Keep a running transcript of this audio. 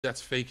That's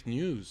fake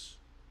news.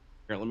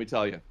 Here, let me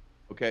tell you.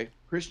 Okay,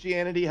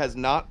 Christianity has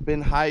not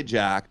been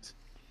hijacked.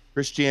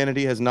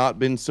 Christianity has not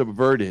been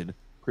subverted.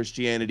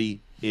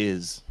 Christianity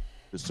is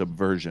the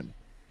subversion.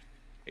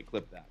 Hey,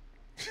 clip that.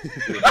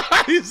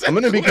 I'm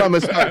gonna become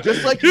a star,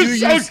 just like you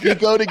used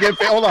Sneeko to get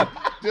famous. Hold on,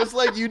 just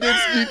like you did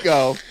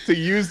Sneeko to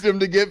use him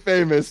to get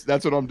famous.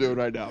 That's what I'm doing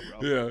right now,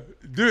 bro. Yeah,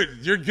 dude,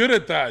 you're good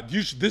at that.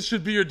 This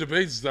should be your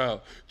debate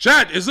style.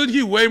 Chad, isn't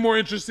he way more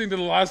interesting than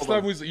the last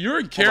time we?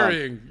 You're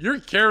carrying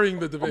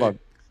the debate.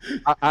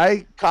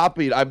 I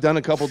copied. I've done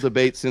a couple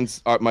debates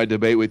since my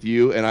debate with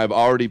you, and I've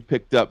already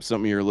picked up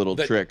some of your little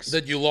tricks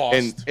that you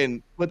lost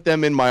and put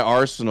them in my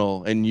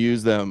arsenal and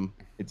use them.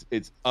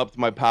 It's upped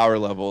my power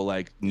level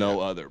like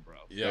no other, bro.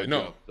 Yeah,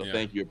 So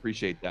thank you.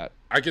 Appreciate that.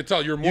 I can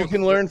tell you're more. You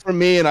can learn from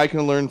me, and I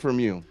can learn from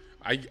you.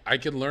 I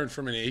can learn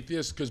from an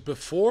atheist because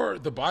before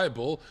the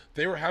Bible,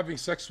 they were having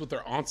sex with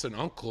their aunts and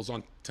uncles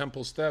on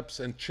temple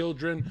steps and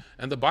children,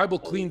 and the Bible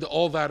cleaned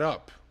all that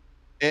up.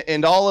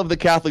 And all of the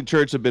Catholic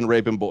Church have been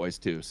raping boys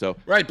too. So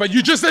right, but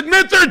you just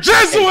admit they're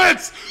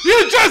Jesuits.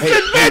 You just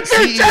admit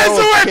they're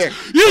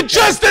Jesuits. You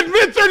just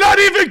admit they're not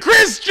even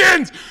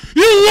Christians.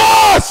 You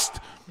lost.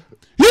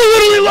 You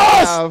literally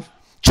lost.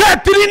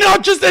 Chat, did he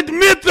not just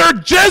admit they're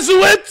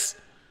Jesuits?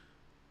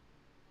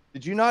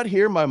 Did you not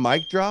hear my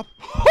mic drop?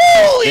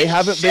 Holy They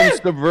haven't been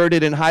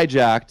subverted and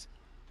hijacked.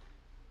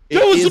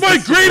 That was my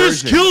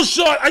greatest kill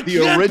shot. I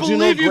can't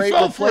believe you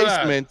fell for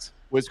that. The original great replacement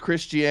was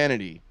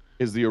Christianity.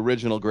 Is the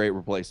original great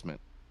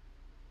replacement.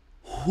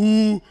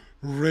 Who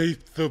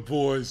raped the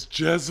boys,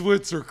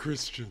 Jesuits or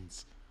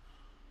Christians?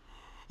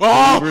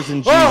 Believers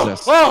in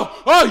Jesus.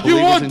 He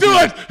won't do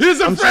it. He's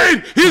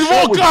afraid. He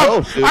woke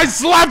up. I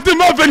slapped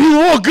him up and he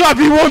woke up.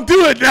 He won't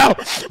do it now.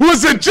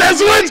 Was it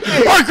Jesuits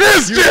or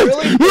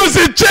Christians? Was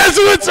it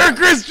Jesuits or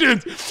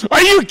Christians?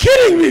 Are you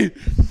kidding me?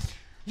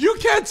 You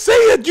can't say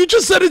it. You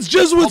just said it's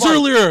Jesuits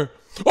earlier.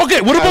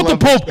 Okay, what about the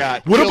Pope?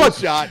 What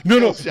about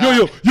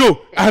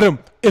yo, Adam?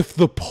 If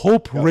the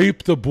Pope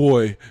raped the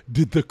boy,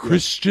 did the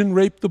Christian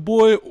rape the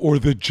boy or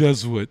the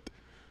Jesuit?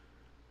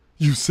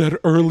 You said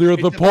earlier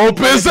the Pope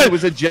is it.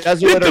 Was a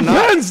Jesuit or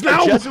not? It depends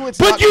now.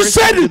 But you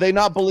said it. Do they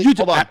not believe?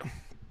 Hold on.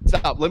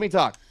 Stop. Let me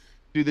talk.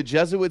 Do the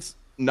Jesuits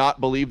not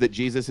believe that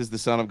Jesus is the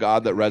Son of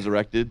God that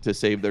resurrected to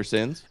save their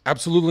sins?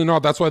 Absolutely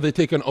not. That's why they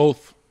take an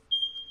oath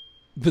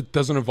that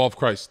doesn't involve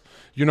Christ.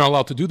 You're not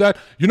allowed to do that.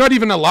 You're not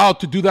even allowed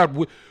to do that.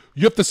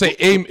 You have to say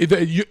aim.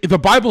 The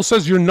Bible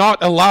says you're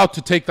not allowed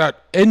to take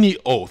that any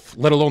oath,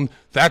 let alone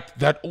that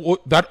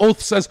oath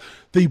says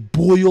they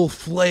boil,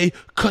 flay,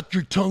 cut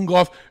your tongue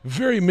off.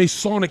 Very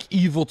Masonic,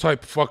 evil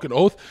type fucking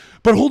oath.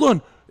 But hold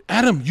on,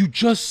 Adam, you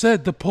just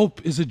said the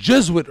Pope is a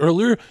Jesuit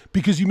earlier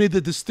because you made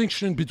the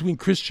distinction between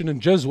Christian and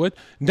Jesuit.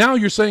 Now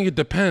you're saying it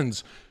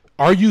depends.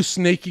 Are you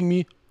snaking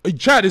me?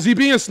 Chad, is he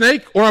being a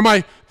snake or am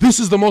I? This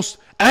is the most.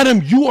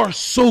 Adam, you are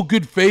so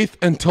good faith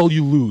until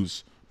you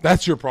lose.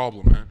 That's your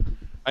problem, man.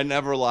 I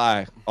never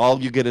lie.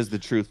 All you get is the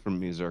truth from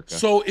me, Zherka.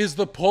 So is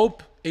the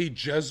Pope a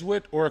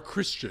Jesuit or a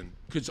Christian?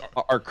 Because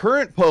our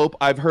current Pope,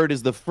 I've heard,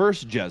 is the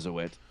first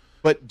Jesuit.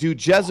 But do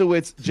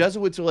Jesuits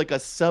are like a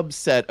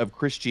subset of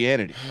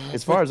Christianity.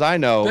 As far as I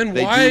know,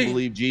 they do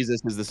believe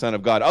Jesus is the Son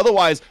of God.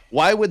 Otherwise,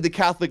 why would the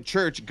Catholic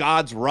Church,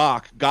 God's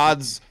rock,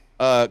 God's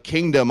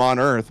kingdom on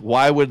earth,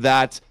 why would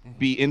that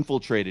be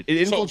infiltrated? It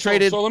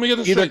infiltrated so let me get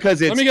this either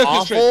because it's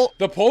awful.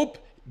 The Pope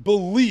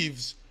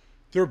believes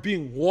they're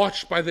being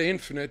watched by the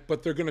infinite,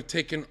 but they're going to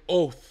take an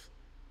oath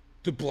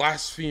to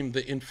blaspheme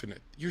the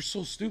infinite. You're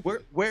so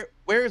stupid. Where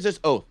is this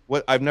oath?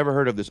 What? I've never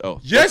heard of this oath.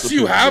 Yes,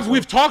 you have.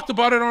 We've talked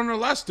about it on our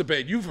last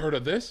debate. You've heard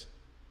of this.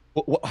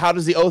 How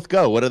does the oath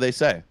go? What do they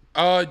say?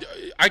 I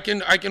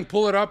can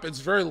pull it up. It's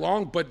very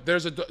long, but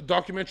there's a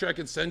documentary I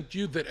can send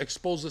you that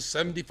exposes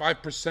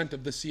 75%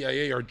 of the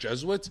CIA are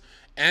Jesuits,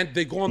 and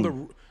they go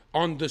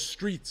on the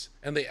streets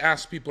and they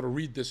ask people to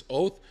read this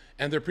oath,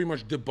 and they're pretty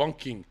much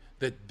debunking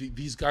that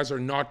these guys are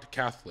not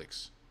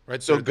Catholics,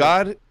 right? So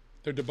God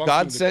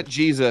sent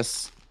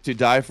Jesus to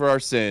die for our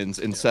sins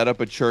and set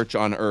up a church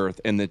on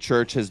earth, and the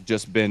church has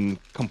just been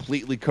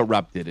completely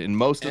corrupted, and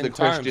most of the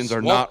Christians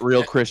are not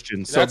real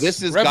Christians. So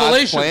this is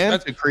God's plan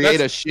to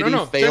create a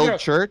shitty, failed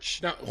church?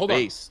 Now, hold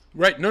on.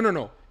 Right,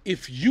 no.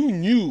 If you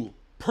knew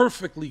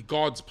perfectly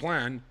God's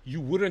plan,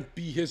 you wouldn't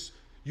be his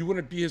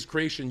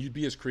creation, you'd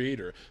be his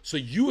creator. So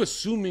you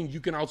assuming you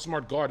can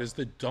outsmart God is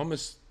the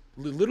dumbest,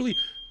 literally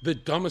the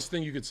dumbest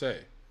thing you could say.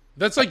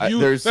 That's like you.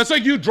 That's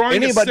like you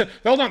drawing a stick.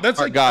 Hold on. That's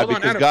like God,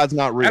 because Adam, God's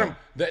not real. Adam,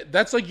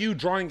 that's like you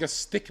drawing a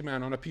stick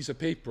man on a piece of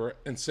paper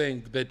and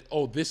saying that,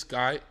 oh, this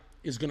guy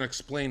is going to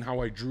explain how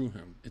I drew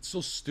him. It's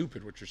so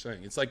stupid what you're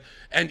saying. It's like,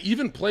 and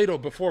even Plato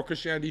before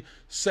Christianity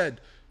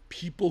said,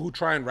 people who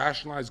try and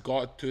rationalize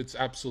God to its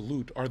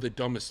absolute are the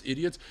dumbest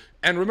idiots.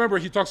 And remember,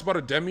 he talks about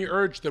a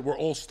demiurge, that we're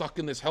all stuck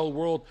in this hell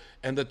world,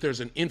 and that there's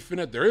an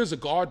infinite, there is a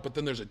God, but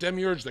then there's a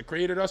demiurge that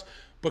created us.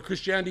 But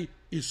Christianity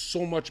is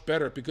so much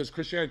better because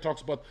Christianity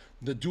talks about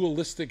the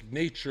dualistic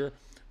nature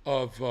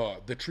of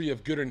the tree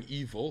of good and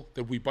evil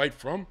that we bite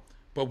from,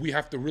 but we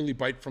have to really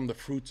bite from the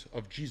fruit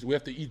of Jesus. We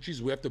have to eat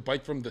Jesus. We have to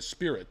bite from the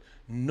spirit,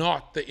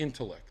 not the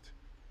intellect.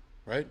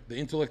 right? The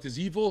intellect is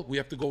evil. We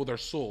have to go with our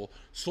soul.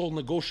 Soul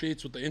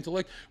negotiates with the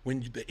intellect. When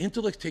the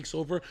intellect takes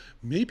over,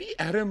 maybe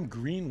Adam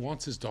Greene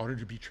wants his daughter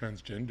to be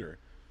transgender.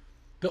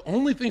 The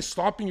only thing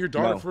stopping your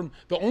daughter from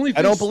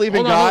I don't believe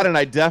in God, and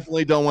I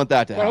definitely don't want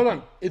that to happen. Hold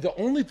on. The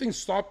only thing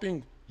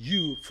stopping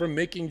you from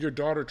making your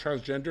daughter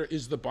transgender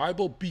is the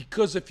Bible,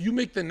 because if you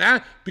make the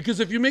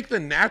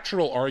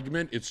natural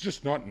argument, it's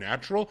just not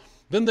natural,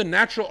 then the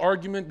natural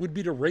argument would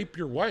be to rape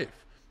your wife.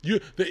 You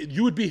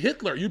would be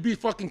Hitler. You'd be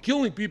fucking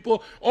killing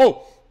people.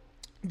 Oh,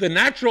 the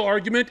natural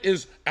argument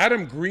is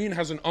Adam Greene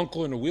has an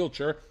uncle in a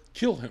wheelchair.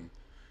 Kill him.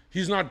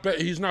 He's not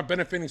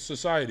benefiting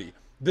society.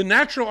 The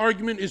natural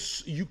argument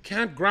is you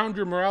can't ground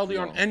your morality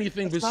on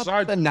anything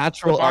besides the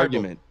natural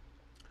argument.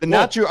 The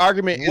natural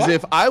argument is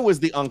if I was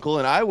the uncle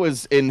and I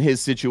was in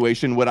his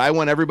situation, would I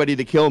want everybody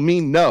to kill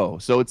me? No.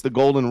 So it's the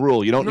golden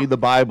rule. You don't need the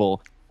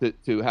Bible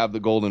to have the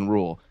golden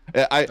rule.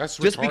 That's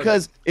just retarded.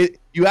 because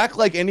you act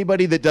like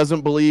anybody that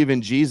doesn't believe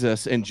in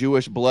Jesus and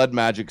Jewish blood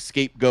magic,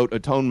 scapegoat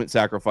atonement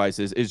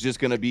sacrifices is just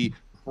going to be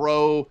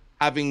pro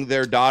having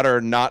their daughter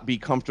not be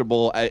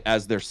comfortable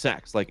as their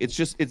sex. Like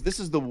this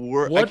is the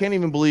word. I can't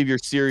even believe you're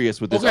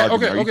serious with this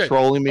argument. Are you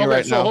trolling me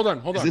right now? Hold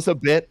on. Is this a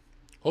bit?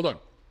 Hold on.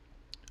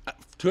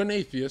 To an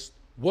atheist,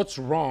 what's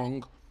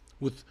wrong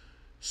with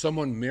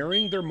someone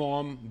marrying their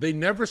mom? They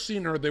never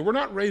seen her. They were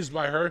not raised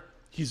by her.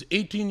 He's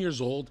 18 years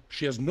old.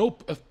 She has no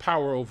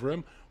power over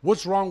him.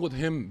 What's wrong with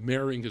him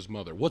marrying his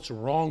mother? What's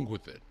wrong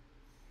with it?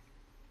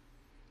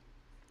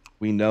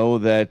 We know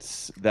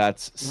that's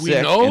sick.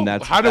 We know? And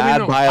that's How do we bad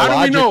know?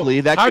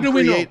 biologically. How do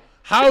we know?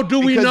 How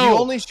do we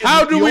know?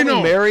 How do we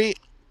know? Marry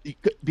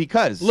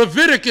because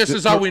Leviticus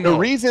is how we know. The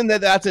reason that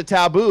that's a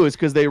taboo is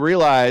because they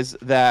realize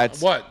that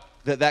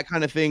that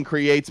kind of thing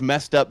creates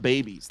messed up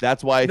babies.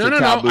 That's why it's a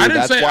taboo. I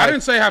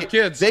didn't say have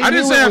kids. I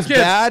didn't say have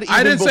kids.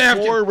 I didn't say have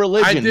kids.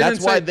 Religion.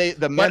 That's why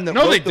the men that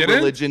wrote the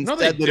religion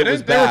said that it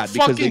was bad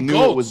because they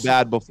knew it was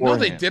bad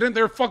beforehand. No, they didn't.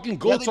 They're fucking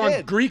goats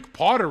on Greek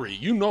pottery.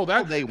 You know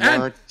that. No, they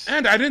weren't.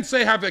 And I didn't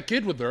say have a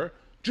kid with her.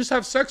 Just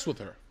have sex with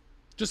her.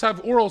 Just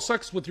have oral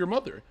sex with your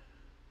mother.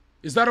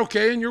 Is that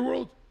okay in your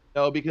world?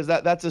 No, because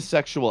that's a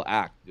sexual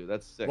act, dude.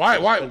 That's sick.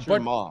 Why? That's your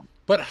mom.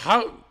 But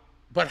how?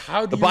 But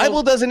how do the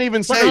Bible doesn't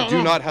even say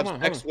do not have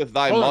sex with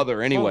thy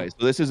mother anyway.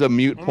 So this is a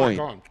mute point.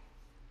 My God.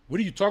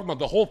 What are you talking about?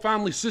 The whole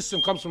family system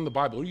comes from the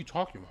Bible. What are you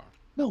talking about?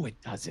 No, it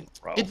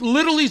doesn't, bro. It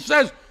literally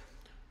says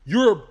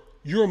your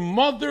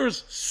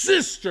mother's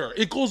sister.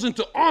 It goes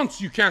into aunts.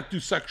 You can't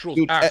do sexual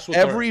acts with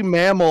every her.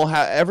 mammal,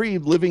 every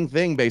living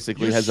thing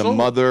basically has a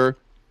mother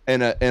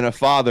and a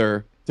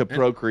father to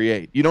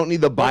procreate. You don't need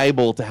the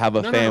Bible to have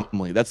a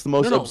family. That's the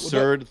most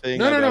absurd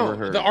thing I've ever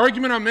heard. The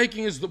argument I'm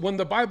making is that when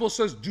the Bible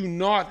says do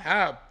not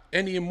have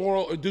any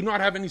immoral, or do not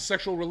have any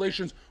sexual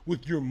relations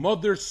with your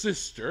mother's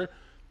sister,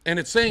 and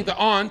it's saying the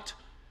aunt,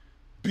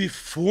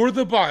 before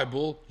the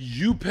Bible,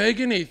 you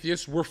pagan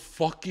atheists were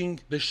fucking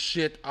the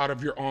shit out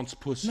of your aunt's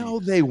pussy. No,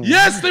 they weren't.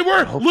 Yes, they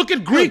were. Look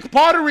at Greek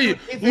pottery.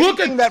 Look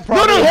at that.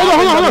 Hold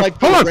on. Like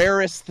the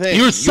rarest thing.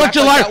 You're such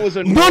a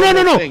liar.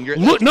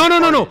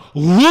 No.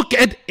 Look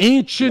at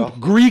ancient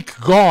Greek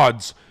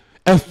gods.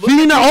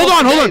 Athena. Hold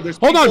on.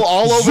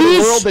 All over the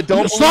world that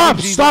don't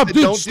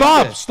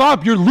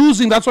Stop. You're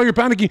losing. That's why you're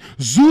panicking.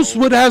 Zeus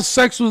would have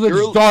sex with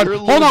his daughter.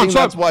 Hold on.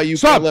 Stop. That's why you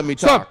can't let me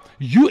talk.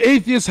 You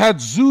atheists had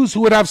Zeus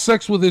who would have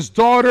sex with his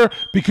daughter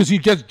because he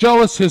gets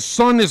jealous his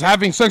son is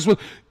having sex with.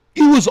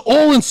 It was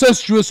all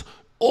incestuous.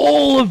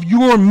 All of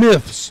your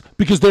myths,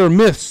 because they were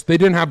myths. They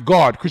didn't have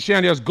God.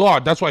 Christianity has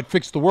God. That's why it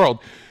fixed the world.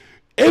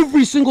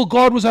 Every single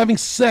god was having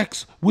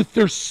sex with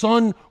their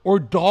son or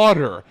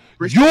daughter.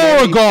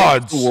 Your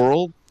gods. The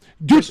world.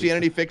 Dude,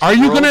 Christianity fixed the world.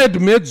 Are you going to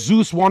admit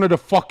Zeus wanted to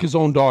fuck his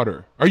own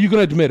daughter? Are you going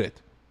to admit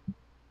it?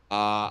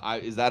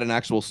 Is that an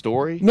actual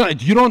story? No,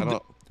 you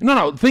don't.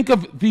 No. Think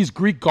of these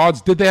Greek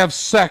gods. Did they have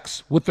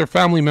sex with their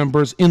family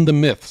members in the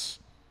myths?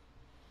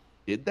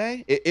 Did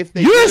they? If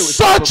they You're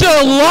such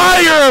a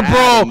liar,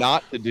 bro.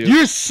 Not to do.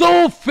 You're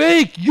so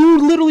fake.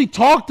 You literally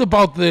talked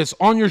about this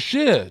on your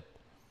shit.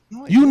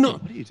 No, you know.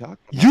 What are you talking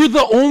about? You're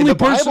the only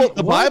person.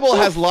 The Bible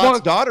has Lot's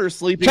daughters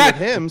sleeping with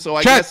him, so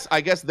I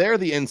guess they're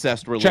the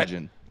incest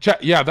religion.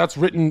 Yeah, that's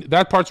written.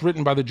 That part's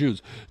written by the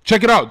Jews.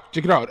 Check it out.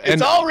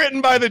 It's all written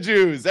by the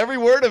Jews. Every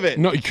word of it.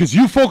 No, because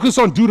you focus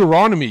on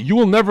Deuteronomy. You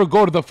will never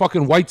go to the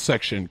fucking white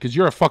section because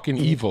you're a fucking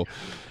evil.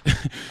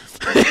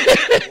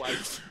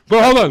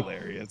 But hold on.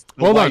 Hilarious.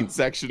 The white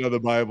section of the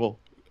Bible.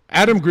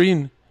 Adam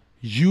Greene,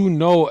 you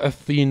know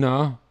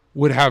Athena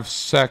would have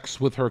sex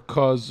with her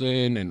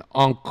cousin and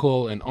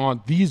uncle and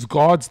aunt. These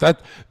gods, that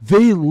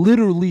they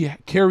literally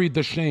carried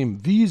the shame.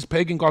 These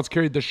pagan gods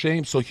carried the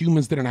shame, so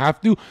humans didn't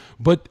have to.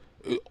 But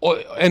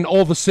and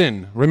all the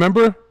sin.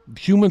 Remember,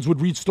 humans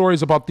would read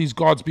stories about these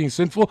gods being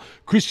sinful.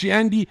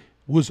 Christianity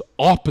was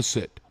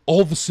opposite.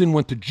 All the sin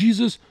went to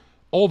Jesus.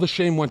 All the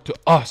shame went to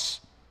us.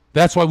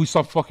 That's why we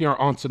stopped fucking our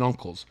aunts and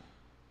uncles.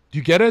 Do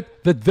you get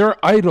it? That their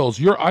idols,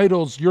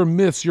 your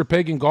myths, your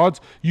pagan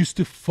gods used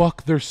to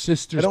fuck their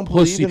sister's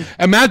pussy.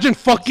 Imagine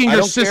fucking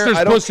your sister's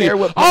pussy.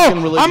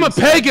 Oh, I'm a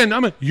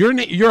pagan.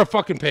 You're a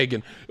fucking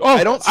pagan. Oh,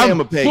 I don't say I'm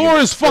a pagan. Thor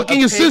is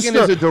fucking his sister.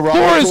 Pagan is a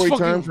derogatory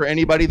term for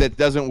anybody that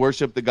doesn't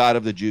worship the God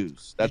of the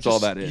Jews. That's all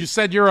that is. You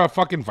said you're a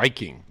fucking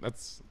Viking.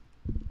 That's.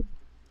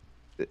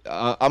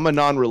 I'm a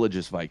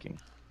non-religious Viking.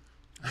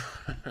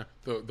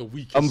 the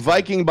weakest. I'm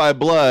Viking by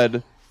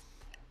blood.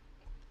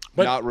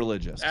 But, not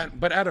religious.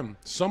 But Adam,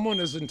 someone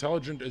as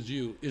intelligent as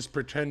you is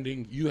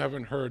pretending you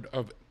haven't heard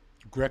of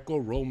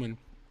Greco-Roman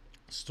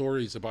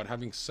stories about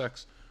having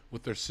sex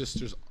with their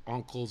sisters,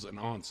 uncles, and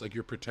aunts. Like,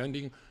 you're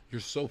pretending. You're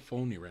so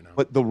phony right now.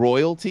 But the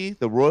royalty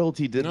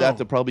did that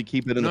to probably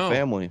keep it in the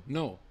family.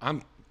 No,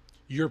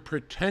 you're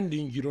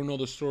pretending you don't know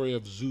the story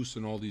of Zeus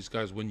and all these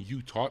guys when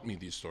you taught me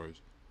these stories.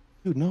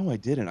 Dude, no, I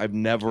didn't. I've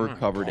never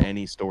covered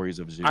any stories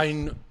of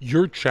Zeus.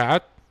 Your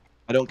chat.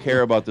 I don't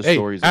care about the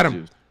stories Adam, of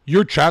Zeus.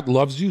 Your chat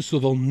loves you, so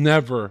they'll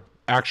never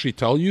actually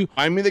tell you.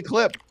 Find me the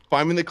clip.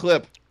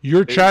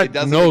 Your chat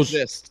knows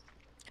exist.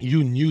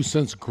 You knew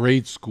since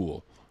grade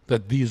school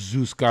that these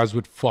Zeus guys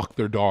would fuck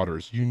their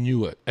daughters. You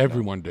knew it.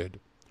 Everyone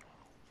did.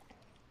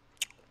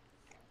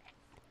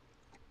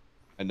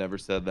 I never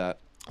said that.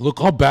 Look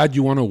how bad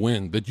you want to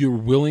win. That you're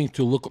willing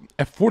to look.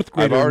 A fourth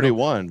grader. I've already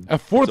won. A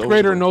fourth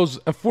grader knows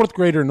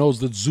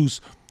that Zeus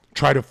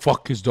tried to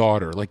fuck his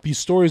daughter. Like, these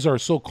stories are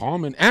so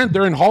common, and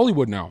they're in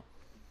Hollywood now.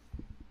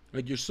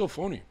 Like, you're so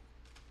phony.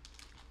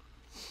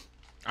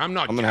 I'm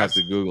gonna have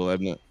to Google it,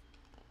 isn't it?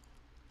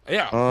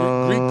 Yeah,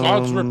 Greek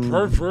gods were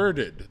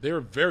perverted. They were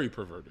very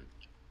perverted.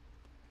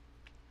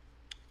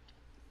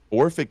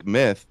 Orphic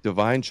myth,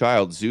 divine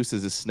child, Zeus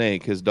is a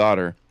snake, his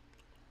daughter.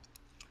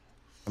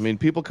 I mean,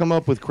 people come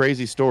up with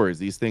crazy stories.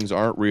 These things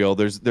aren't real.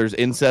 There's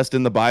incest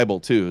in the Bible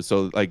too.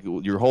 So, like,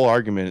 your whole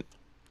argument,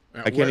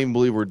 I can't even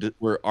believe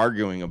we're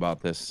arguing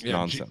about this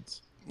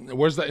nonsense.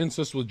 Where's the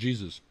incest with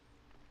Jesus?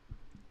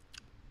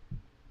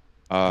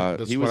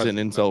 He was an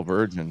incel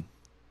virgin.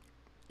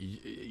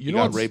 He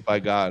got raped by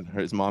God.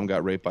 His mom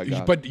got raped by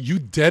God. But you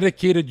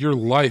dedicated your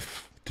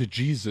life to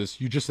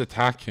Jesus. You just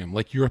attack him.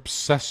 Like, you're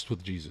obsessed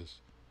with Jesus.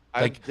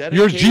 Like,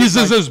 you're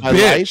Jesus'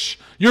 bitch.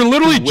 You're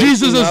literally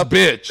Jesus'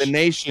 bitch. The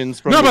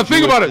nations from but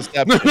think about it.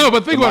 No,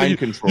 but think about it.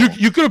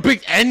 You could have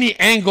picked any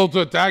angle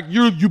to attack.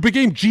 You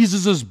became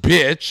Jesus'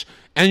 bitch,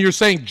 and you're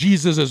saying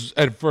Jesus is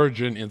a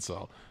virgin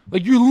incel.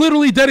 Like, you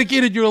literally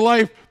dedicated your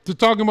life to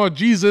talking about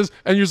Jesus,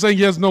 and you're saying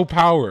he has no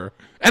power.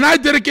 And I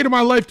dedicated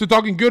my life to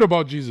talking good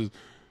about Jesus.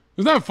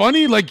 Isn't that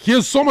funny? Like, he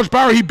has so much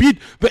power. He beat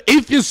the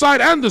atheist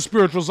side and the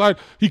spiritual side.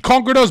 He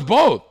conquered us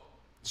both.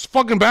 It's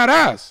fucking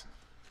badass.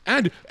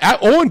 And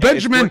Owen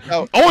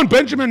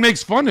Benjamin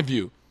makes fun of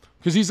you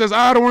because he says,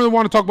 I don't really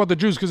want to talk about the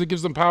Jews because it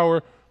gives them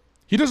power.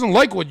 He doesn't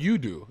like what you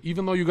do,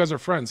 even though you guys are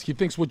friends. He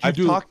thinks what you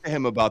do. I've talked to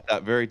him about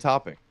that very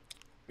topic.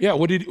 Yeah,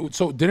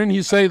 so didn't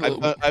he say?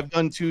 I've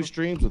done 2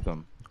 streams with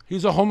him.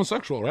 He's a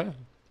homosexual, right?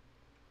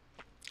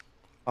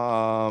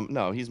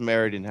 No, he's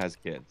married and has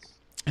kids.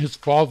 His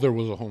father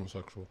was a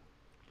homosexual.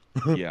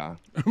 Yeah.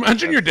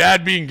 Imagine your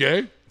dad being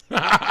gay.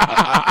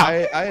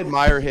 I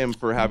admire him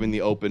for having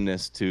the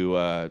openness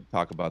to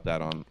talk about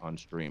that on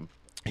stream.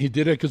 He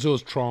did it because it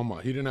was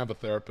trauma. He didn't have a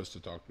therapist to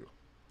talk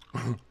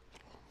to.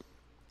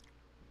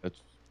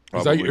 That's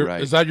probably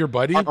right. Is that your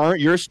buddy?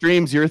 Aren't your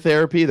streams your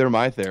therapy? They're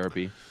my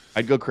therapy.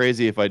 I'd go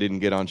crazy if I didn't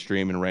get on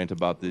stream and rant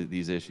about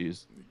these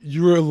issues.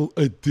 You're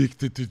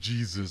addicted to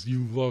Jesus.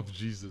 You love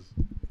Jesus.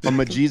 I'm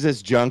a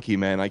Jesus junkie,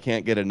 man. I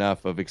can't get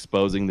enough of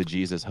exposing the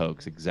Jesus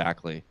hoax.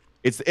 Exactly.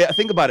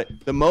 Think about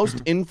it. The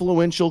most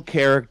influential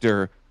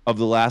character of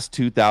the last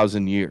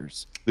 2,000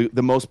 years.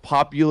 The most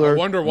popular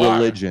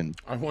religion.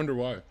 I wonder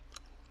why.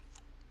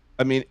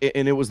 I mean,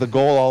 and it was the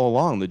goal all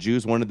along. The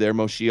Jews wanted their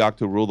Moshiach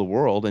to rule the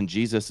world, and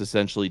Jesus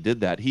essentially did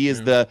that. He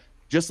is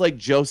just like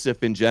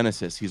Joseph in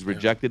Genesis. He's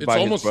rejected by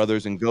his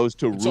brothers and goes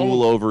to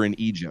rule over in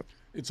Egypt.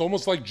 It's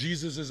almost like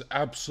Jesus is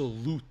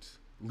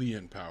absolutely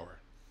in power.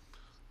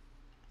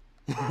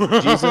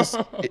 Jesus,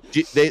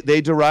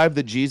 they derive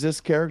the Jesus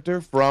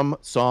character from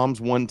Psalms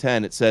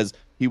 110. It says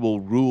he will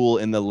rule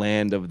in the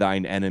land of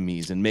thine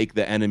enemies and make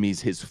the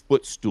enemies his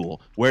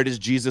footstool. Where does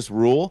Jesus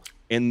rule?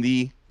 In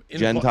the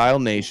Gentile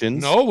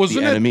nations,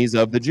 the enemies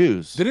of the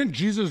Jews. Didn't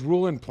Jesus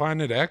rule in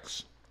Planet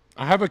X?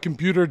 I have a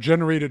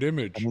computer-generated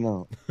image. I don't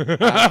know.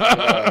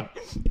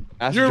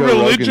 Ask Your Joe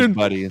religion, Rogan's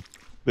buddy,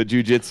 the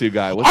jiu-jitsu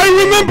guy.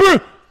 I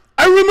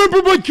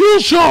remember my kill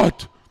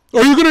shot.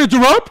 Are you going to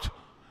interrupt?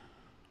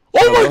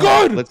 Oh my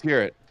God! Let's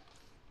hear it.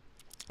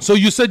 So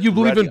you said you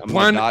believe in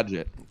Planet. Dodge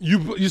it.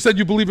 You said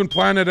you believe in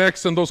Planet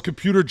X and those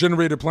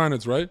computer-generated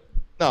planets, right?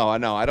 No,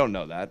 I don't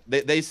know that.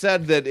 They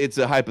said that it's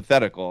a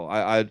hypothetical.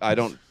 I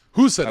don't.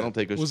 Who said I don't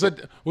think it was it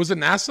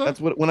NASA? That's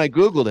when I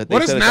googled it.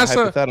 They said it's a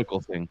hypothetical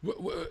thing.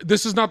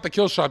 This is not the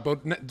kill shot, but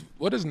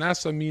what does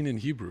NASA mean in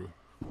Hebrew?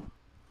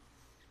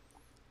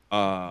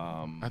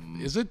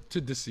 Is it to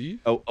deceive?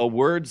 A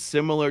word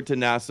similar to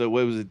NASA.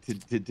 What was it?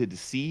 To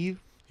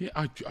deceive?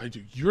 Yeah,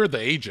 you're the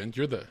agent.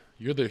 You're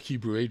the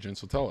Hebrew agent.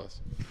 So tell us.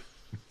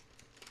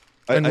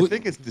 I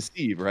think it's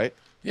deceive, right?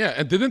 Yeah,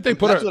 and didn't they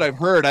put That's what I've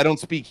heard. I don't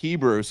speak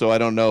Hebrew, so I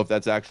don't know if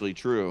that's actually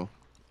true.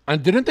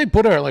 And didn't they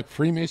put a like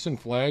Freemason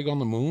flag on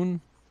the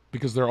moon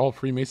because they're all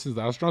Freemasons,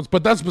 the astronauts?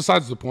 But that's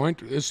besides the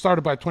point. It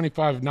started by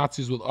 25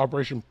 Nazis with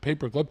Operation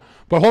Paperclip.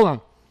 But hold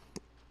on.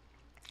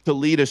 To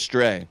lead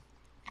astray.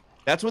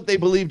 That's what they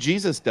believe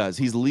Jesus does.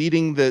 He's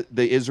leading the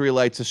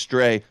Israelites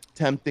astray,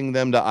 tempting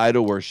them to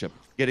idol worship,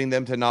 getting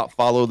them to not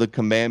follow the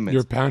commandments,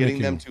 You're panicking.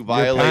 getting them to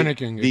violate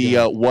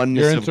the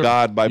oneness of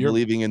God by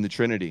believing in the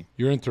Trinity.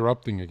 You're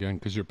interrupting again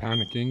because you're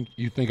panicking.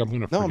 You think I'm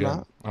going to forget. No, I'm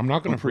not. I'm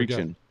not going to forget.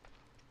 Preaching.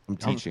 I'm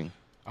teaching.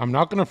 I'm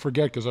not going to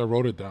forget because I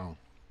wrote it down.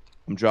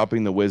 I'm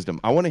dropping the wisdom.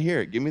 I want to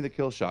hear it. Give me the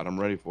kill shot. I'm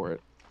ready for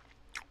it.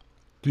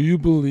 Do you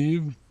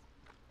believe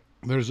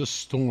there's a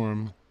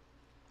storm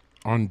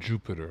on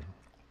Jupiter?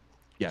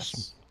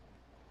 Yes.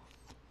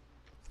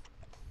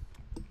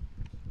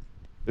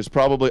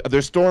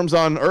 There's storms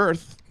on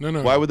Earth.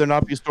 No. Why would there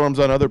not be storms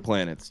on other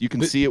planets? You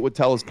can see it with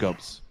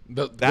telescopes.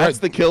 That's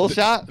the kill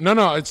shot?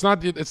 No, it's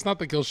not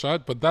the kill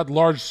shot, but that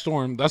large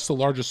storm, that's the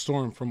largest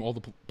storm from all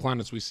the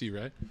planets we see,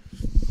 right?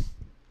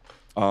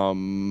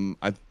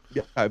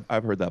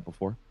 I've heard that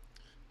before.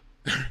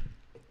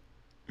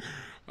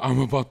 I'm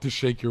about to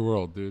shake your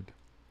world, dude.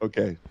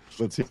 Okay,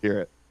 let's hear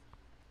it.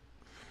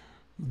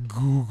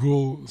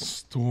 Google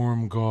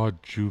storm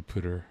god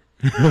Jupiter.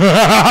 You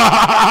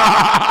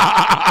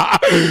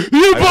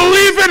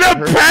believe in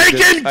a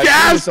pagan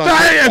gas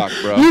giant?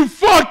 You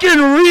fucking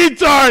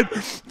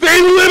retard!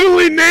 They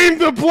literally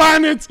named the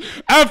planets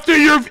after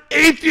your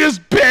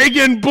atheist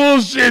pagan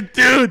bullshit,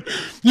 dude.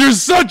 You're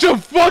such a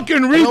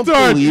fucking retard. I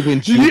don't believe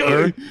in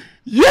Jupiter.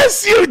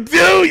 Yes, you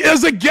do.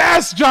 As a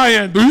gas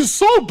giant, he's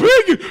so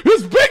big.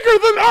 He's bigger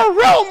than our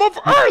realm of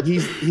Earth.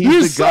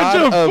 You're such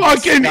a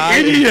fucking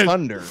idiot.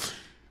 Thunder.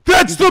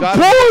 That's the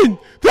point.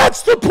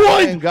 That's the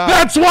point.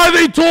 That's why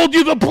they told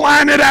you the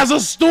planet has a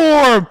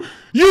storm.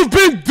 You've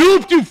been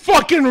duped, you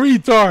fucking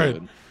retard.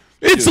 Dude.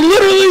 It's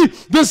literally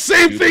the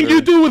same thing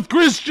you do with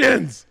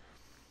Christians.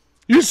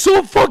 You're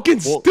so fucking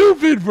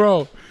stupid,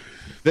 bro.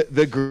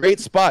 The great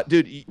spot,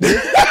 dude.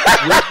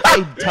 With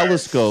a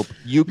telescope,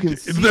 you can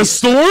see the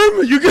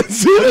storm. You can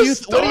see the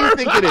storm. What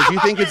do you think it is? You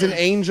think it's an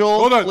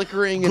angel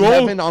flickering in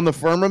heaven on the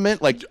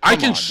firmament? Like I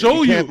can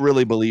show you. You can't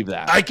really believe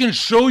that. I can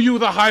show you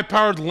the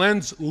high-powered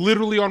lens,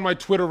 literally on my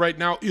Twitter right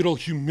now. It'll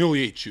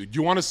humiliate you. Do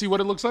you want to see what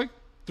it looks like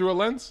through a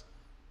lens?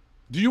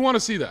 Do you want to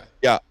see that?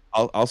 Yeah,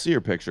 I'll see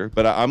your picture,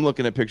 but I'm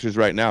looking at pictures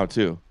right now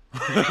too.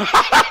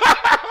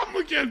 I'm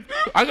looking.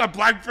 I got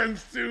black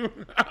friends too.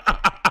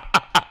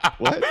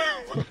 What?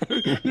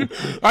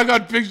 I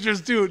got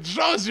pictures too.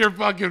 Show us your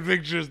fucking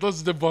pictures.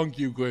 Let's debunk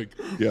you quick.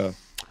 Yeah.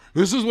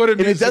 This is what it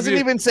means. And it doesn't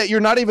even say. You're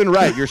not even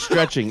right. You're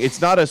stretching. It's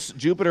not a.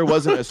 Jupiter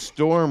wasn't a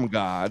storm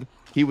god.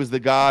 He was the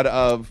god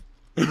of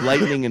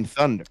lightning and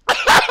thunder.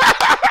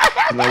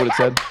 You know what it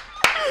said?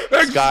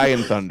 Sky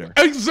and thunder.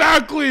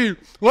 Exactly.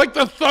 Like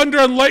the thunder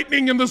and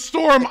lightning and the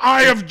storm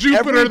eye of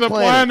Jupiter, the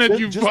planet.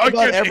 You just fucking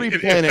about every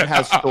planet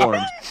has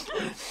storms.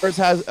 Earth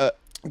has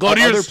go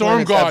to your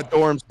storm god.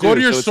 Go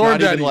to your storm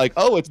daddy. Like,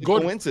 oh, it's a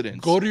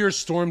coincidence. Go to your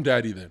storm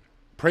daddy then.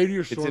 Pray to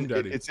your storm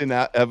daddy. It's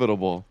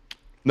inevitable.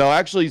 No,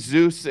 actually,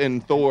 Zeus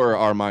and Thor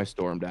are my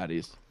storm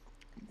daddies.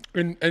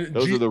 And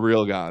those are the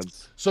real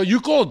gods. So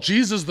you call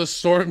Jesus the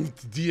storm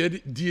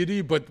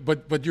deity,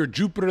 but you're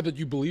Jupiter that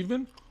you believe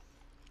in?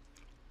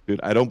 Dude,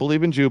 I don't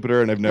believe in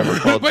Jupiter, and I've never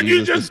called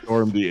Jesus the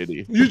storm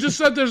deity. You just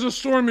said there's a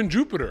storm in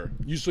Jupiter.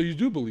 So you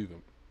do believe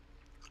him.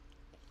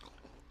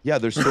 Yeah,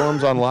 there's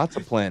storms on lots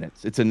of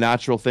planets. It's a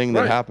natural thing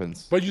that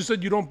happens. But you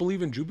said you don't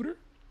believe in Jupiter?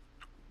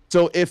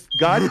 So if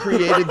God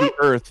created the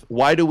Earth,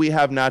 why do we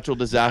have natural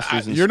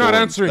disasters and You're storms?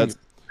 Not answering.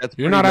 That's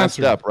you're not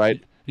answering. Up,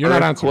 right? You're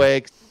not answering.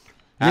 Earthquakes,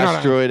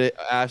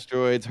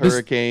 asteroids,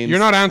 hurricanes. You're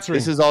not answering.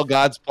 This is all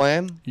God's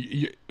plan?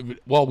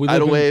 Well, we live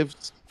tidal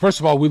waves. First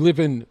of all, we live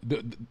in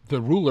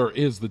the ruler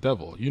is the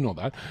devil. You know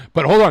that.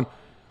 But hold on.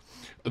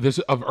 This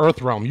of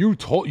Earth realm. You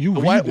told you.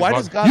 Why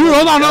does God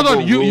hold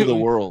on. Rule the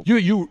world?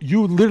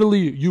 You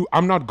literally.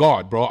 I'm not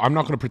God, bro. I'm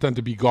not going to pretend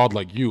to be God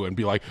like you and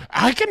be like,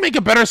 I can make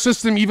a better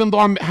system even though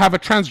I have a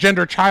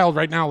transgender child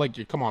right now.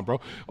 Like, come on, bro.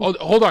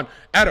 Hold on,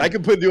 Adam. I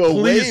can put you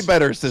a way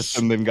better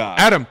system than God.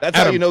 Adam, that's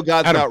how you know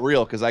God's not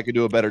real, because I could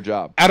do a better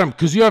job. Adam,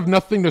 because you have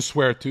nothing to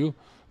swear to.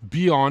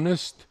 Be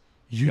honest.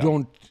 You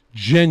don't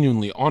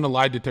genuinely on a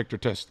lie detector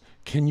test.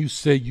 Can you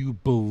say you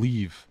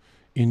believe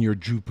in your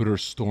Jupiter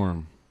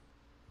storm?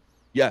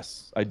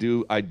 Yes, I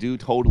do. I do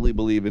totally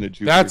believe in a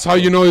Jupiter. That's how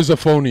you know he's a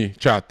phony,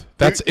 chat.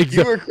 That's exactly.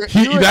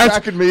 You were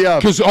cracking me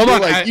up. Because hold on,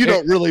 like, you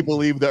don't really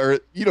believe the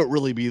Earth. You don't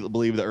really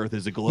believe the Earth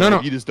is a globe.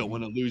 No. You just don't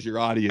want to lose your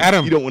audience.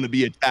 Adam, you don't want to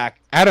be attacked.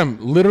 Adam,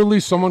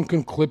 literally, someone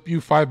can clip you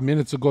 5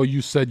 minutes ago.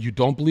 You said you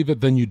don't believe it,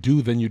 then you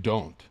do, then you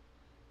don't.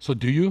 So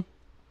do you?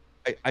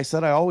 I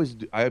said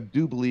I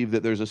do believe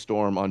that there's a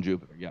storm on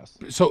Jupiter. Yes.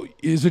 So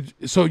is it?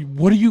 So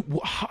what do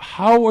you?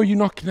 How are you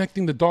not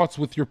connecting the dots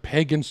with your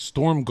pagan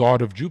storm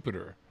god of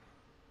Jupiter?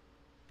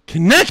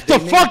 Connect the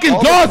fucking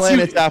dots.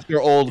 Planets after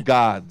old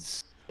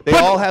gods. They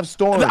all have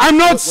storms. I'm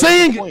not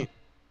saying.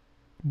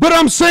 But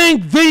I'm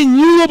saying they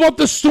knew about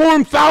the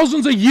storm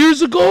thousands of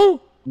years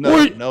ago?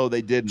 No,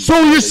 they didn't. So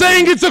you're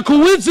saying it's a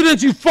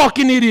coincidence, you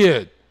fucking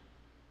idiot.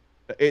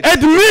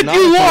 Admit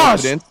you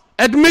lost.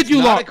 Admit you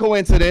lost. Not a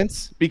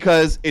coincidence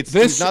because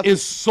this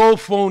is so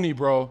phony,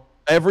 bro.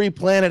 Every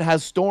planet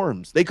has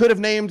storms. They could have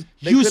named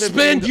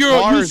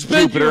Mars,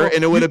 Jupiter,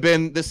 and it would have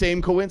been the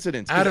same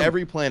coincidence. Adam,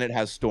 every planet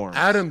has storms.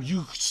 Adam,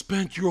 you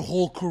spent your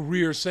whole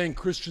career saying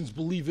Christians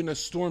believe in a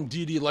storm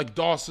deity, like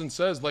Dawson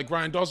says, like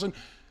Ryan Dawson.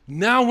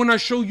 Now, when I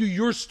show you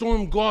your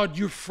storm god,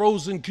 you're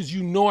frozen because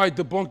you know I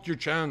debunked your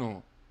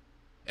channel.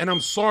 And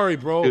I'm sorry,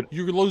 bro.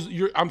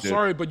 Dude. I'm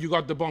sorry, but you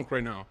got debunked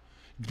right now.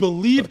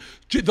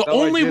 The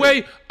only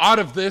way out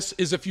of this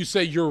is if you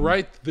say you're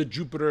right. The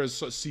Jupiter is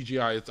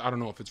CGI. I don't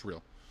know if it's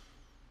real.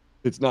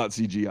 It's not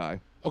CGI.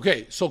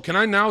 Okay, so can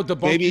I now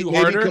debunk you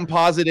harder? Maybe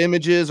composite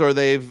images, or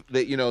they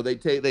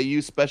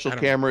use special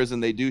cameras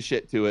and they do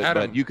shit to it.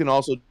 But you can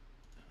also,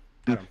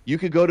 you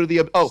could go to the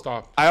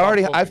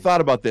I've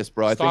thought about this,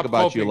 bro. I think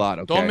about you a lot.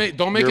 Okay?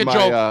 Don't make a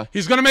joke.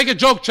 He's gonna make a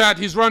joke, chat.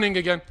 He's running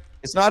again.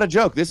 It's not a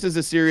joke. This is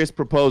a serious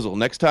proposal.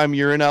 Next time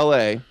you're in LA,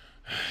 I'm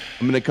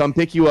going to come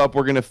pick you up.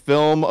 We're going to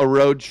film a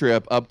road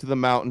trip up to the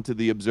mountain to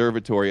the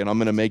observatory, and I'm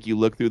going to make you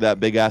look through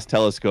that big-ass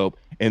telescope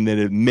and then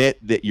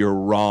admit that you're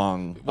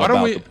wrong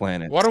about the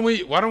planet. Why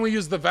don't we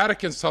use the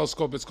Vatican's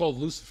telescope? It's called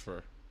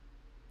Lucifer.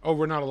 Oh,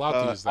 we're not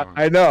allowed to use that one.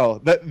 I know.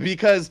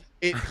 Because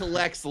it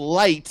collects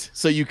light,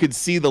 so you could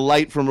see the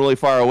light from really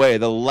far away.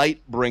 The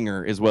light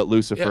bringer is what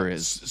Lucifer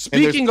is.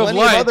 Speaking of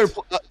light,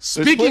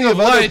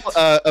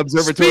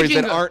 observatories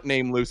that aren't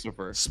named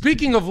Lucifer.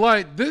 Speaking of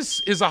light,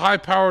 this is a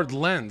high-powered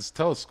lens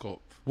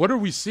telescope. What are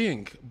we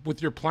seeing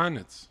with your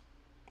planets?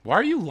 Why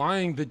are you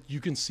lying that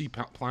you can see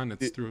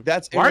planets through?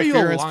 That's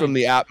interference from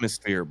the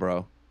atmosphere,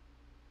 bro.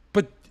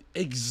 But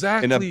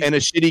exactly. And a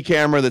shitty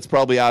camera that's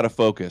probably out of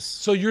focus.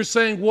 So you're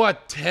saying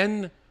what?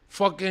 10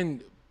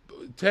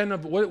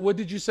 of what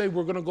did you say?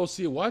 We're gonna go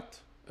see what?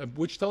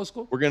 Which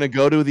telescope? We're gonna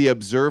go to the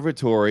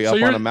observatory up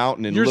on a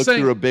mountain and look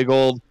through a big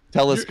old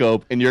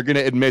telescope, and you're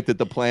gonna admit that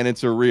the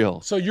planets are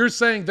real. So you're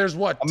saying there's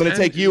what? I'm gonna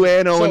take you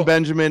and Owen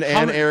Benjamin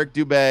and Eric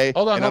Dubé.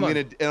 Hold on.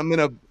 I'm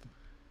gonna.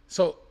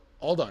 So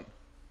hold on.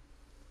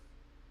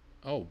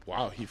 Oh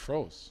wow, he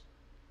froze.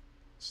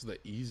 This is the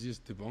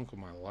easiest debunk of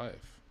my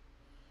life.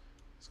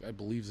 This guy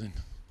believes in.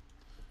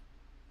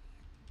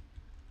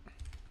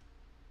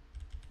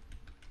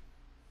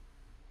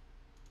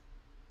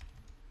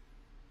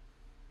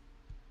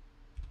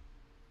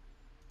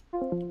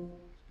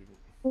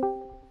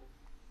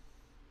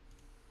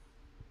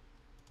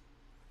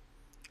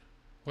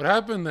 What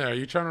happened there? Are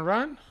you trying to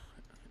run?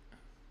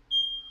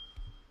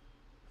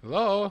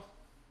 Hello?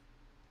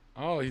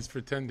 Oh, he's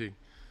pretending.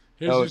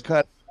 It's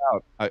cut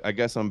out. I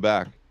guess I'm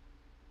back.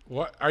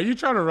 What? Are you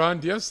trying to run?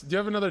 Do you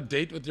have another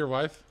date with your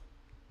wife?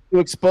 To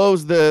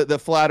expose the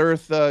flat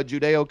Earth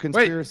Judeo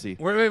conspiracy.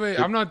 Wait.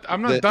 I'm not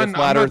done. The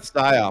flat Earth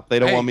psyop. They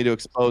don't want me to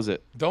expose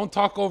it. Don't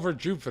talk over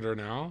Jupiter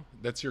now.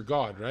 That's your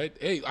god, right?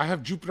 Hey, I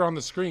have Jupiter on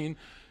the screen.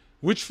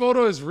 Which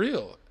photo is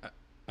real,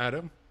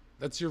 Adam?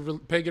 That's your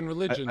pagan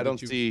religion. I don't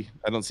see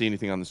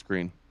anything on the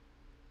screen.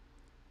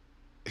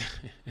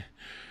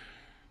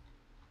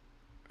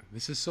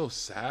 This is so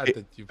sad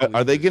that you.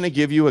 Are they going to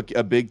give you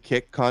a big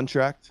kick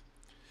contract?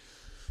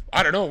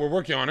 I don't know. We're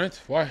working on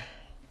it. Why?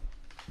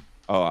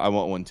 Oh, I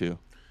want one too.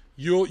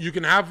 You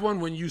can have one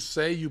when you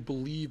say you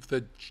believe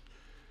that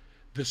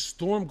the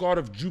storm god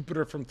of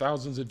Jupiter from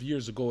thousands of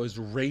years ago is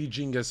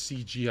raging as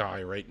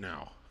CGI right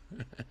now.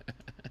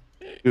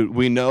 Dude,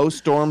 we know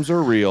storms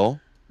are real.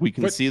 We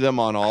can see them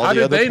on all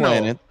the other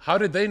planets. How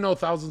did they know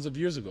thousands of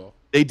years ago?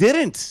 They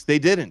didn't.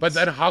 But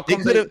then how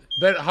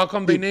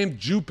come they named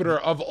Jupiter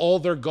of all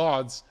their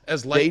gods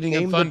as lightning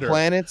and thunder? The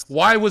planets.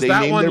 Why was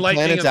that one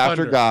lightning and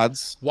thunder? After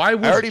gods. I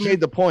already made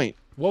the point.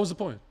 What was the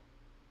point?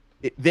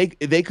 They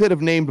could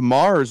have named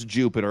Mars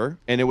Jupiter,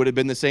 and it would have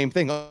been the same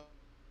thing.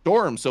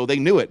 Storm. So they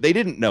knew it. They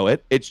didn't know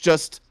it. It's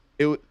just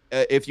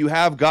if you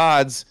have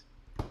gods.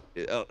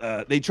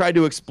 They tried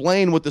to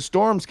explain what the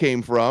storms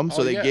came from,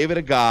 so they gave it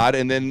a god,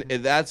 and then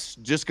that's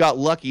just got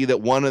lucky that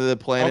one of the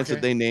planets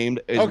that they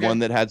named is one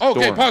that had storms.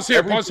 Okay, pause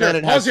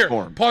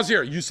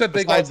here. You said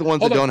they got the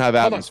ones that don't have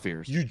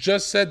atmospheres. You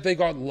just said they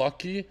got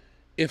lucky.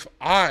 If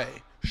I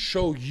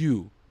show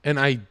you an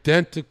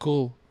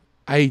identical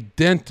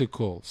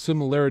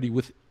similarity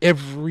with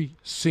every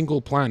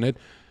single planet,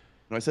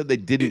 no, I said they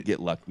didn't get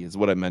lucky. Is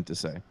what I meant to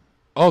say.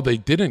 Oh, they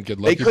didn't get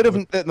lucky. They could have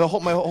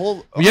my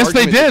whole. Yes,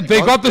 they did. They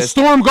got the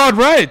storm god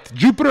right.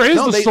 Jupiter is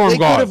the storm god.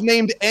 They could have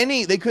named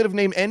any. They could have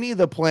named any of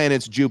the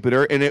planets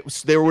Jupiter, and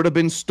there would have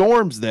been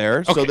storms there.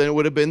 Okay. So then it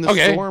would have been the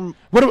storm.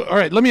 All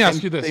right, let me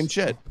ask you this. Same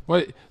shit.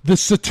 What the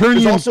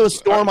Saturnian? There's also a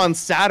storm on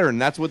Saturn.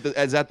 That's what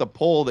is at the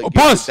pole. That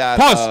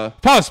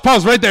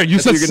pause right there. You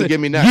said you're gonna give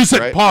me next. You said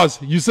right?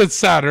 pause. You said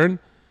Saturn.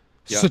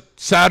 Yeah.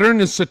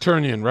 Saturn is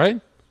Saturnian, right?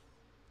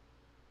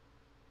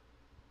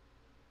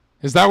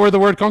 Is that where the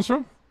word comes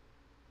from?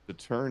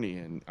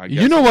 Saturnian. I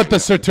guess you know what the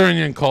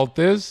Saturnian cult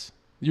is?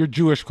 Your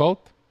Jewish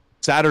cult?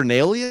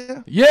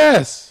 Saturnalia?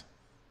 Yes.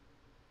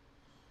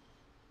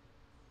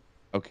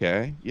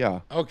 Okay. Yeah.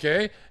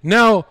 Okay.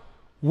 Now,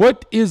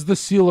 what is the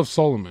seal of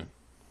Solomon?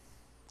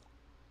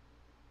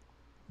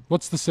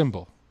 What's the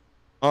symbol?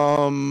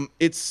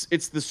 It's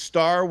the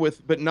star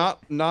with, but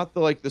not the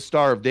like the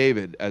Star of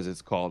David as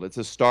it's called. It's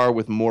a star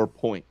with more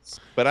points.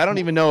 But I don't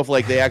even know if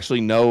like they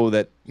actually know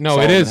that No,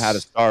 Solomon it is had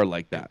a star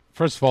like that.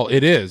 First of all,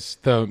 it is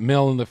the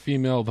male and the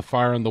female, the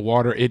fire and the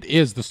water. It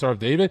is the Star of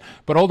David.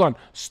 But hold on,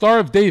 Star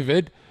of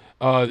David.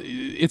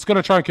 It's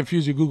gonna try and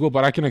confuse you, Google,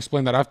 but I can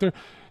explain that after.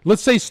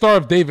 Let's say Star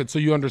of David, so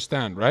you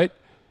understand, right?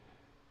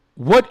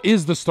 What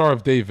is the Star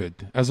of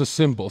David as a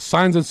symbol?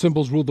 Signs and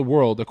symbols rule the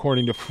world,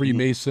 according to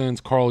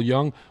Freemasons, Carl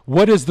Jung.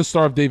 What is the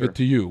Star of David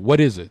to you? What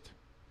is it?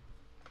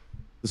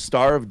 The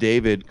Star of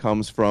David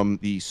comes from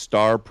the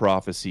star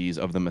prophecies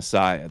of the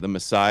Messiah. The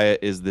Messiah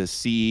is the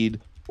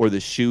seed or the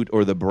shoot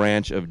or the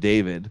branch of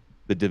David,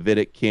 the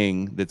Davidic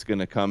king that's going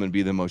to come and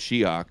be the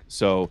Moshiach.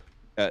 So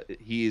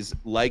he's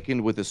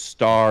likened with a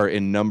star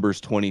in Numbers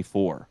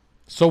 24.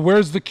 So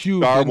where's the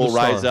cube? Star in the will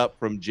star? rise up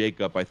from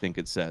Jacob, I think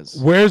it says.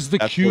 Where's the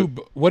cube?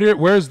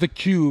 Where's the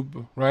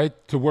cube, right?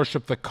 To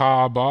worship the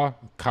Kaaba,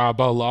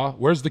 Kabbalah.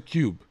 Where's the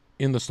cube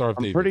in the Star of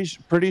David? I'm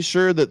pretty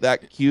sure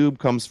that cube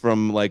comes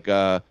from like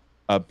a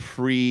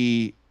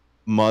pre-Muslim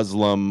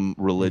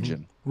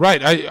religion.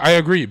 Right, I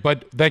agree.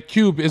 But that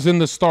cube is in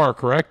the star,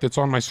 correct? It's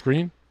on my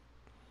screen?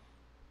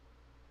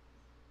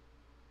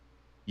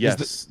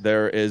 Yes,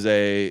 there is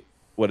a...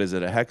 What is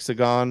it? A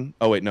hexagon?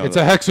 Oh wait, no. It's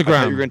a hexagram. I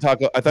thought you were going to talk.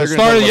 I thought you were The going to talk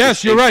star, about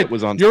yes, the you're shape right. that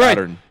was on You're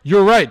Saturn. right.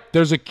 You're right.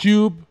 There's a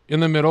cube in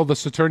the middle, the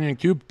Saturnian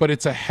cube, but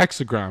it's a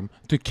hexagram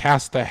to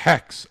cast a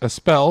hex, a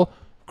spell,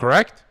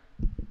 correct?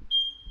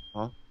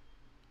 Huh?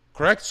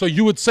 Correct? So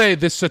you would say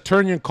this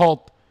Saturnian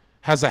cult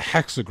has a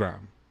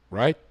hexagram,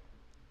 right?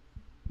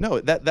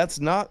 No,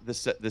 that's not the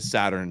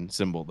Saturn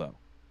symbol though.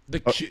 The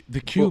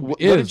cube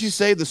What is. did you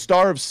say? The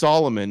Star of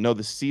Solomon? No,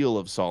 the Seal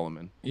of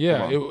Solomon.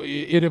 Yeah,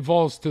 it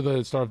evolves to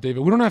the Star of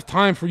David. We don't have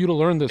time for you to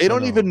learn this. They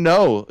don't even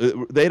know.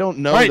 They don't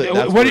know. Right? That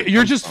that's where it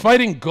You're comes just from.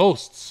 fighting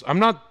ghosts. I'm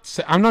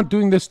not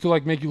doing this to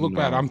like make you look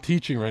bad. I'm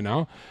teaching right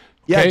now.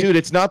 Yeah, Okay? dude,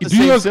 it's not the Do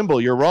you same have-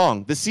 symbol. You're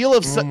wrong. The seal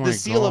of Oh my the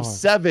seal of God.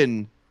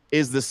 7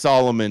 is the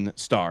Solomon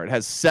star. It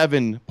has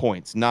 7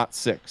 points, not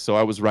 6. So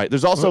I was right.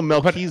 There's also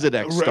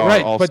Melchizedek star.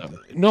 Right, also.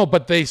 but no,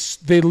 but they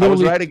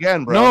literally right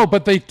again, bro. No,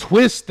 but they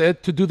twist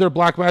it to do their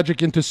black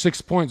magic into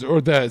 6 points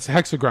or the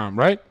hexagram,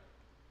 right?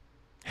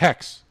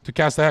 Hex to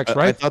cast the hex, I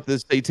right? thought the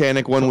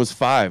satanic one was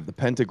 5. The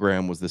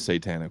pentagram was the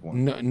satanic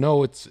one.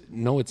 No, it's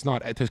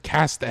not. To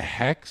cast a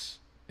hex,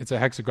 it's a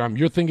hexagram.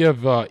 You're thinking of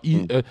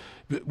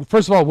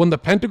first of all, when the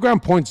pentagram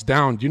points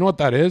down, do you know what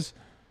that is?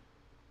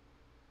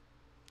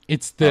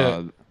 It's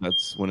the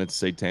That's when it's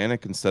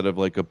satanic instead of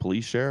like a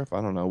police sheriff.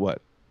 I don't know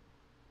what.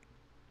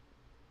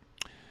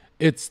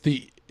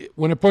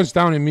 When it points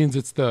down, it means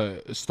it's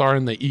the star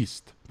in the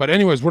east. But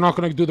anyways, we're not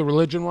going to do the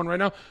religion one right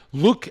now.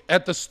 Look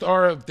at the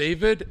Star of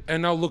David,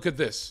 and now look at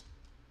this.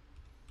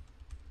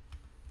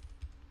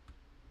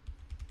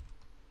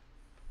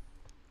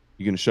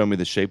 You gonna show me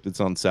the shape that's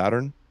on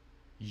Saturn?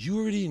 You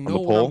already know the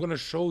what I'm pole? going to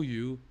show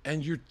you,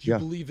 and you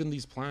believe in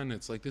these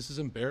planets. Like, this is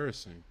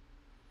embarrassing.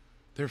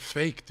 They're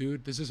fake,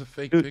 dude. This is a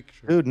fake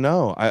picture. Dude,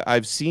 no.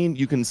 I've seen.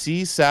 You can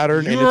see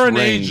Saturn. and You're its an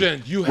rings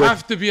agent. You with-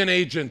 have to be an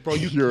agent, bro.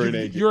 You're an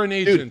agent. You're an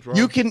agent, Dude,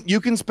 bro. you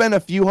can spend a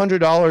few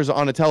 $100s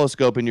on a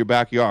telescope in your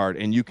backyard,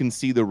 and you can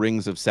see the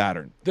rings of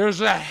Saturn.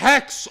 There's a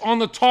hex on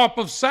the top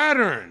of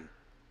Saturn.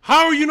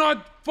 How are you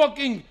not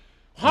fucking?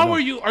 How are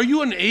you? Are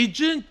you an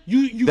agent?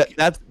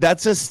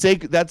 That's a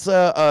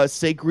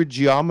sacred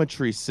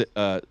geometry,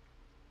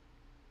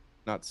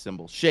 not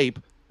symbol, shape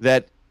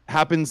that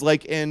happens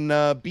like in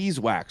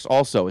beeswax.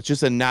 Also, it's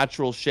just a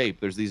natural shape.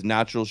 There's these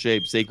natural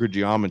shapes, sacred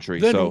geometry.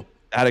 Then- So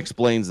that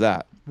explains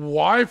that.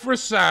 Why for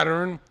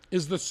Saturn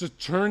is the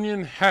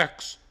Saturnian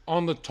hex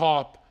on the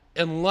top?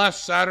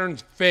 Unless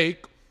Saturn's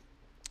fake,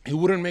 it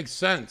wouldn't make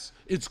sense.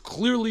 It's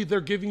clearly they're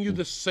giving you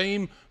the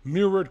same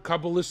mirrored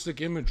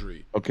Kabbalistic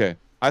imagery. Okay.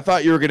 I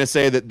thought you were going to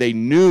say that they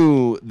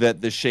knew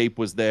that the shape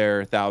was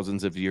there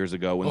thousands of years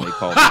ago when they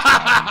called it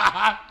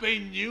Saturn. They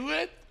knew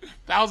it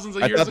thousands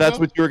of I years thought ago. that's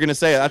what you were going to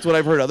say. That's what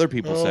I've heard other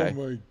people Oh say.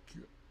 my god,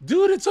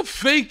 dude! It's a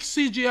fake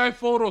CGI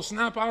photo.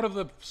 Snap out of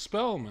the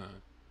spell, man.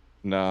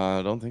 No,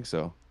 I don't think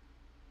so.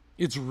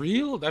 It's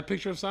real. That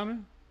picture of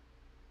Saturn.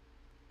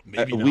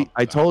 Maybe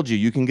I told you,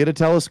 you can get a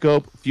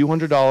telescope, a few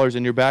 $100s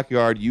in your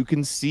backyard. You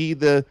can see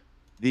the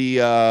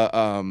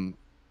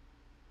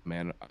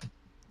man.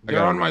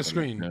 They're on my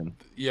screen.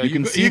 Yeah, You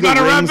can see you the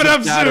gotta wrap rings it of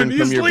up Saturn soon.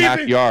 from He's your leaving.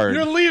 backyard.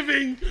 You're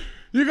leaving.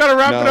 You gotta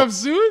wrap it No. up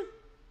soon.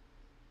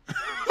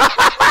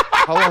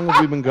 How long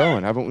have we been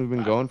going? Haven't we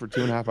been going for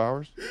 2.5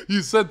 hours?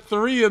 You said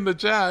 3 in the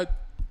chat.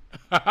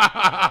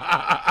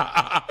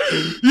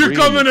 You're 3 in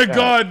coming the to chat.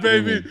 God, What do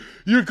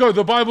you baby.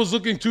 The Bible's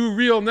looking too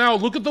real now.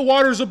 Look at the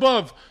waters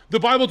above. The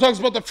Bible talks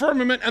about the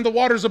firmament and the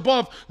waters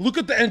above. Look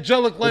at the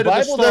angelic light of the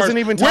Bible stars. doesn't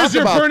even Where's talk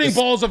your about burning this-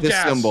 balls of this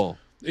gas? symbol.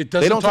 It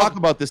doesn't They don't talk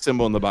about this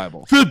symbol in the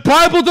Bible. The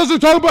Bible doesn't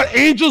talk about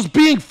angels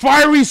being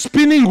fiery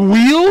spinning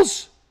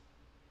wheels.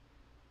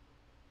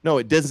 No,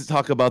 it doesn't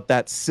talk about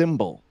that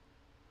symbol.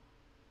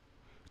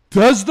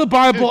 Does the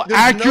Bible Dude, there's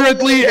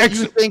accurately no way that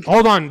you think-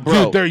 hold on,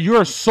 Bro. dude, you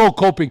are so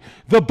coping.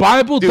 The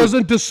Bible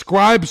doesn't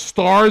describe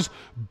stars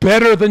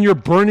better than your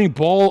burning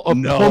ball of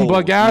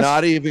Pumba gas.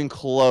 Not even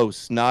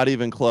close. Not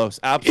even close.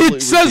 Absolutely.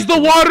 It says the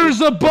ridiculous.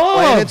 waters above.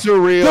 planets are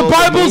real, The the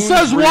Bible moon's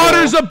says real.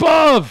 waters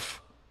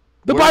above.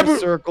 The We're in a Bible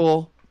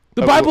circle.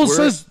 the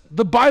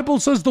Bible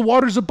says the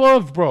waters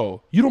above,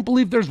 bro. You don't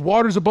believe there's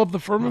waters above the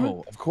firmament?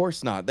 No, of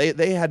course not.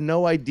 They had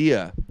no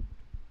idea.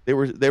 They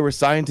were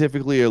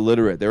scientifically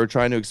illiterate. They were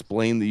trying to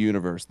explain the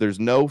universe. There's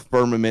no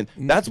firmament.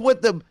 That's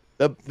what the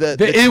Talmud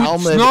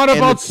It's not and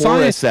about the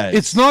Torah science. says.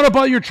 It's not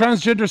about your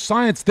transgender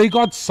science. They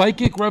got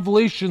psychic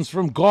revelations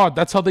from God.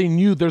 That's how they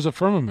knew there's a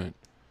firmament.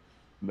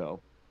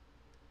 No.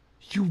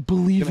 You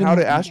believe And in how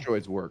do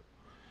asteroids work?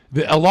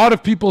 A lot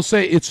of people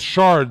say it's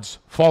shards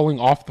falling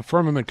off the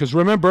firmament. Because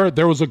remember,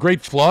 there was a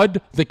great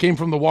flood that came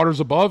from the waters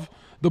above.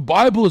 The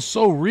Bible is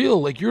so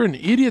real. Like, you're an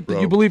idiot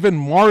that you believe in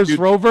Mars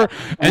rover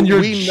and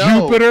your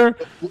Jupiter.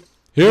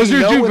 Here's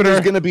your When Jupiter.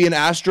 there's going to be an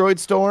asteroid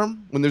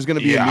storm, when there's going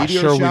to be a meteor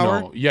shower. We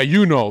know. Yeah,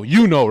 you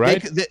know,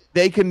 right?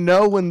 They can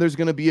know when there's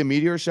going to be a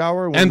meteor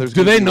shower. When And there's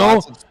do gonna they be know?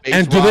 lots of space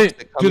And rocks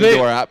that come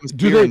into our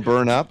atmosphere and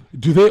burn up.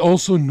 Do they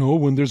also know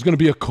when there's going to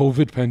be a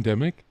COVID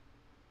pandemic?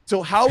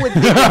 So how would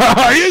they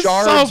get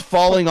shards so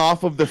falling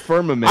off of the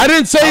firmament? I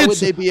didn't say how it's. would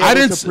they be I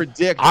able didn't. to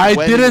predict I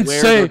when didn't and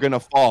where say they're going to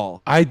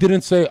fall? I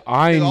didn't say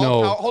I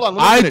know. Hold on.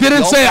 I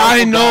didn't say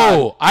I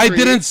know. I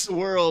didn't. The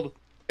world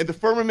and the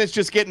firmament's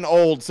just getting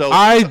old. So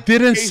I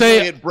didn't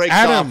say it breaks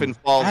Adam, off and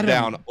falls Adam,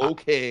 down.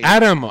 Okay.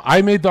 Adam,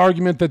 I made the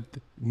argument that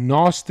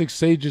Gnostic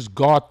sages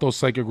got those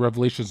psychic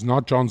revelations,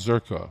 not John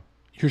Zherka.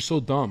 You're so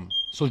dumb.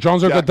 So John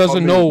Zherka Jack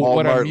doesn't called me know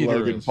what a Walmart meteor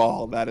Logan is.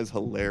 Paul. That is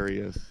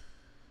hilarious.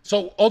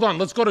 So hold on,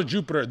 let's go to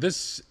Jupiter.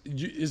 Is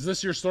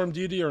this your storm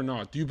deity or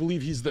not? Do you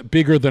believe he's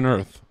bigger than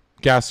Earth,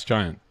 gas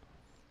giant?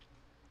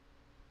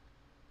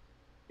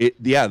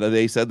 Yeah,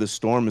 they said the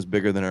storm is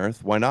bigger than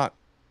Earth. Why not?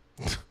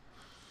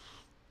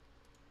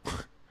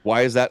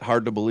 Why is that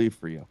hard to believe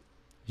for you?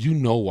 You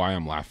know why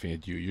I'm laughing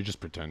at you. You're just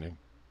pretending.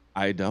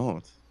 I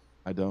don't.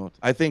 I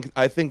think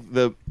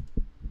the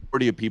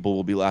majority of people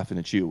will be laughing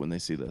at you when they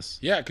see this.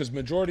 Yeah, because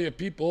majority of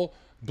people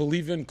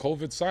believe in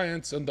COVID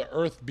science and the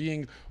Earth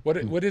being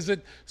what is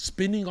it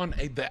spinning on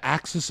the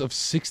axis of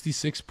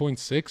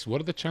 66.6?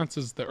 What are the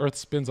chances the Earth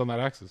spins on that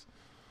axis?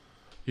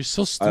 You're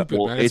so stupid,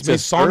 well, man. it's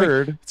Masonic. a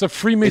third. It's a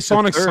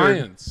Freemasonic It's a third.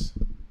 science.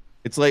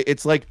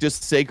 It's like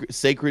just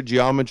sacred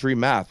geometry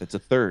math. It's a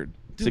third.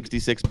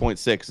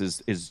 66.6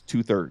 is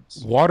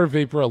 2/3. Water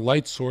vapor, a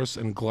light source,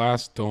 and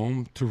glass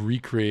dome to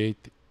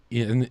recreate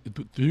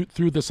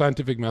through the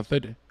scientific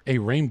method a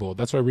rainbow.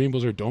 That's why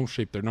rainbows are dome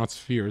shaped. They're not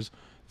spheres.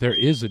 There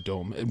is a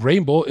dome.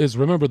 Rainbow is,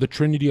 remember, the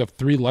trinity of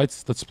three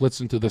lights that splits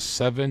into the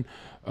seven.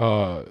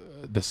 Was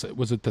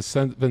it the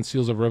seven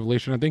seals of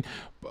Revelation? I think.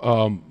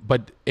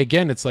 But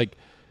again, it's like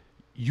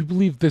you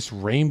believe this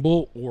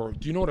rainbow, or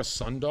do you know what a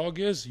sundog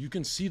is? You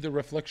can see the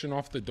reflection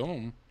off the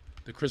dome,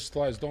 the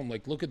crystallized dome.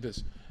 Like, look at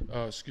this.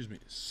 Excuse me,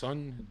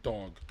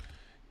 sundog.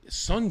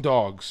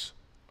 Sundogs.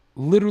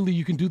 Literally,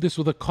 you can do this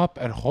with a cup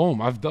at home.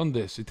 I've done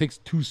this. It takes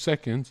 2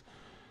 seconds.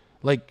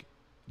 Like,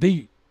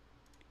 the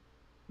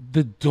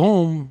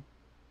dome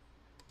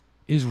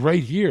is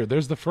right here.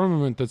 There's the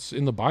firmament that's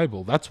in the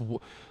Bible. That's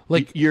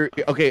like you're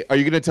okay. Are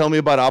you going to tell me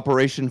about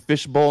Operation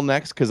Fishbowl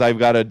next? Because I've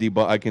got to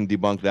debunk. I can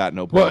debunk that.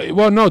 No problem.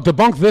 Well, no.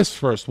 Debunk this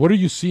first. What are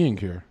you seeing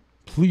here?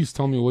 Please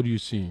tell me what are you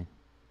seeing.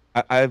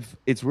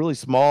 It's really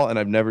small, and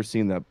I've never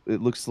seen that.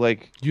 It looks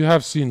like you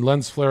have seen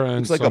lens flare and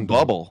looks like a sundial.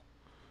 bubble.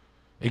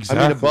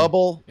 Exactly. I mean, a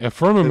bubble. A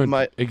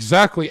firmament.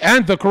 Exactly.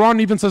 And the Quran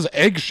even says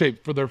egg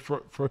shaped for their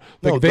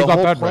No, they the got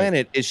whole that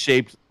planet is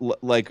shaped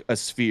like a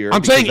sphere.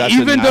 I'm because saying that's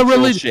even a the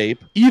natural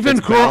shape. even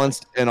it's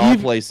balanced in all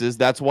places.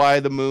 That's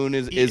why the moon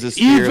is a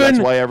sphere. That's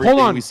why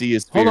everything we see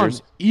is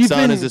spheres.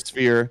 Sun is a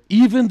sphere.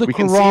 Even the we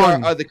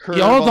Quran. Can see the curve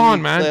hold on,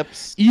 the man.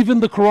 eclipse.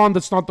 Even the Quran,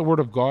 that's not the word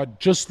of God.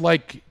 Just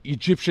like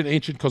Egyptian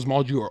ancient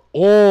cosmology or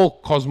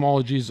all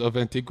cosmologies of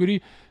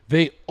antiquity,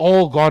 they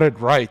all got it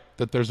right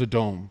that there's a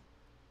dome.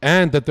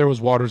 And that there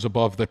was waters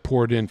above that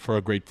poured in for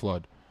a great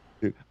flood.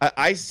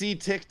 I see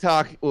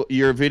TikTok,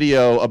 your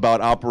video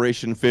about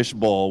Operation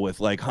Fishbowl with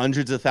like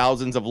hundreds of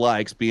thousands of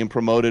likes being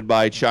promoted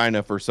by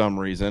China for some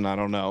reason. I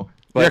don't know.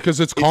 But yeah,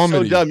 because it's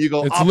comedy. It's so dumb. You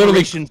go, it's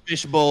Operation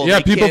Fishbowl.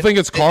 Yeah, people think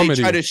it's comedy.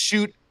 They try to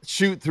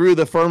shoot through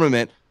the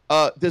firmament.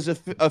 There's a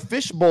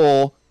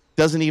fishbowl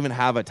doesn't even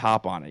have a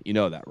top on it. You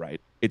know that,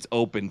 right? It's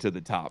open to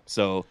the top.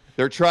 So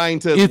they're trying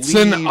to It's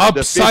leave an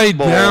upside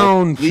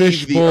down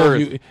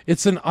fishbowl.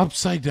 It's an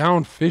upside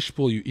down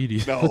fishbowl, you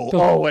idiot. No.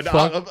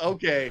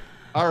 Okay.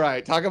 All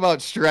right. Talk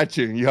about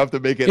stretching. You have to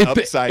make it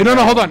upside down.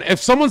 No, hold on. If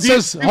someone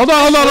says, hold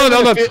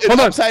on.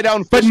 Upside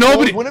down fishbowl. But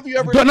nobody. When have you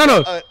ever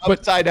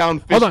upside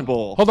down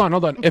fishbowl? Hold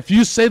on. If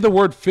you say the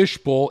word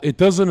fishbowl, it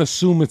doesn't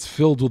assume it's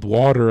filled with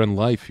water and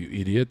life, you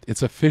idiot.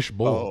 It's a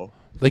fishbowl.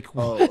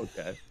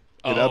 Okay.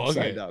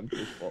 Upside down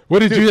fishbowl. What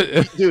did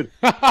you, dude?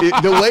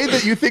 The way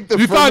that you think the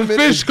you thought firmament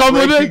fish is come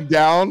with breaking it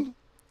down.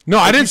 No,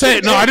 I didn't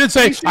say. No, I didn't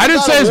say. I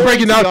didn't say it's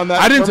breaking down.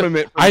 I didn't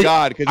say.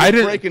 God, because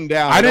it's breaking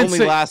down. It only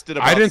lasted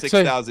about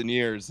 6,000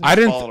 years.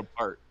 It's falling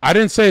apart. I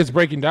didn't say it's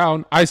breaking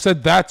down. I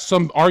said that's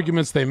some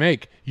arguments they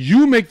make.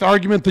 You make the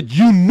argument that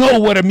you know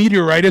what a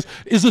meteorite is.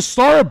 Is a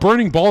star a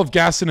burning ball of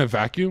gas in a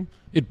vacuum?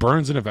 It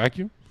burns in a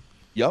vacuum.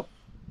 Yep.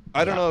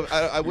 I don't know.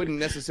 I wouldn't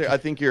necessarily. I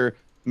think you're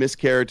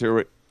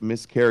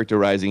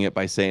mischaracterizing it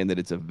by saying that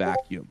it's a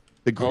vacuum.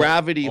 The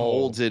gravity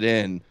holds it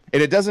in,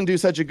 and it doesn't do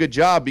such a good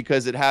job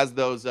because it has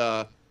those.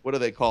 What are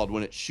they called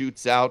when it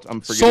shoots out? I'm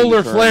forgetting.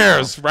 Solar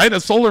flares, right? A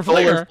solar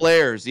flare. Solar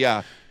flares,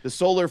 yeah. The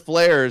solar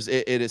flares,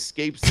 it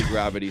escapes the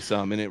gravity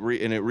some, and it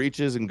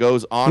reaches and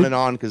goes on and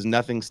on because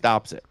nothing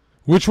stops it.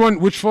 Which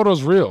photo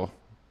is real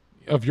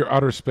of your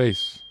outer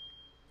space?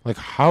 Like,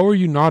 how are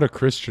you not a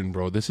Christian,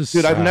 bro? This is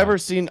dude. sad. I've never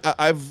seen.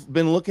 I've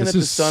been looking at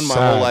the sun my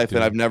whole life,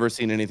 and I've never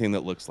seen anything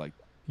that looks like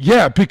that.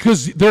 Yeah,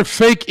 because they're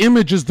fake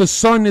images. The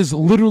sun is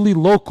literally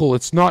local.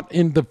 It's not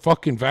in the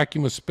fucking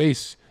vacuum of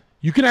space.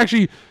 You can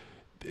actually.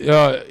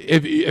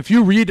 If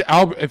you read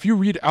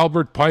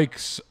Albert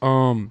Pike's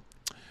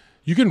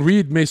you can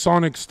read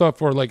Masonic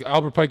stuff, or like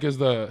Albert Pike is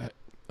the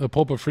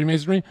Pope of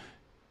Freemasonry.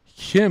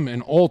 Him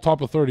and all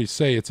top authorities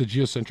say it's a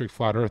geocentric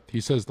flat earth.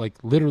 He says, like,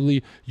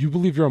 literally, you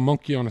believe you're a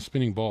monkey on a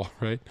spinning ball,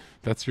 right?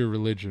 That's your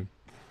religion.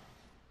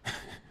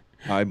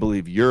 I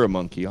believe you're a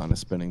monkey on a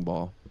spinning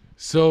ball.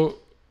 So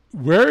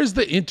where is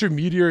the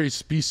intermediary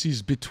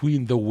species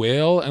between the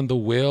whale and the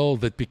whale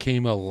that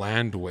became a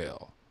land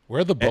whale?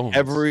 Where are the bones?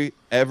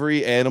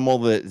 Every animal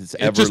that's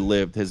ever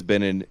lived has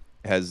been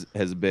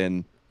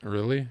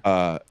really.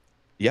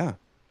 Yeah.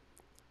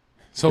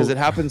 So because it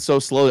happens so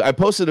slowly. I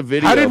posted a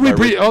video. How did we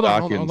breathe? Hold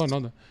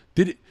on.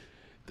 Did it?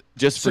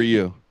 Just for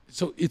you.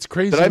 So it's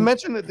crazy. Did I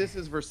mention that this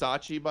is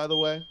Versace? By the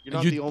way, you're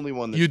not the only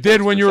one. You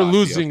did when you were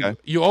losing. Okay?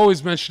 You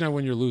always mention it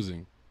when you're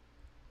losing.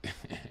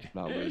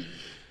 Not losing.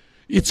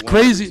 It's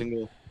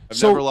crazy.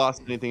 I've never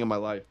lost anything in my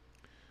life.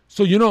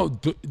 So, you know,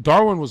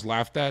 Darwin was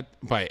laughed at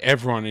by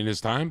everyone in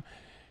his time.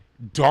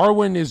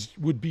 Darwin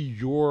would be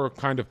your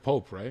kind of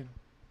pope, right?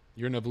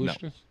 You're an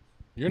evolutionist? No.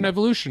 You're an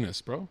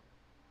evolutionist, bro.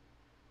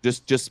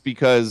 Just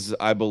because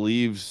I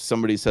believe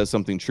somebody says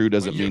something true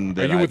doesn't mean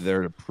that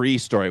they're a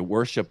priest or I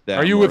worship them.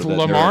 Are you with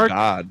Lamarck?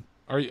 God.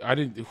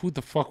 Who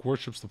the fuck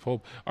worships the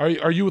Pope? Are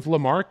you with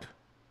Lamarck?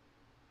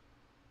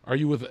 Are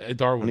you with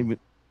Darwin?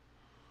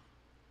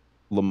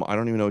 I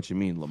don't even know what you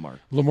mean, Lamarck.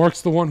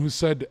 Lamarck's the one who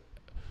said,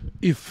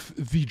 if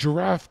the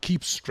giraffe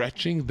keeps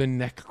stretching, the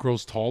neck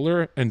grows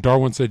taller. And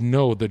Darwin said,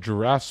 no, the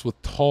giraffes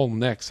with tall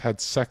necks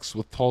had sex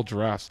with tall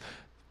giraffes,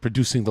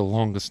 producing the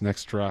longest neck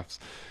giraffes.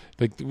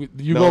 Like,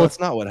 that's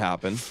not what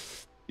happened.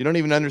 You don't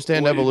even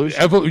understand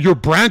evolution. Your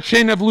branch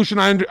chain evolution.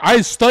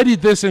 I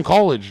studied this in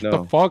college. No.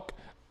 The fuck?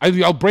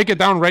 I'll break it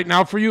down right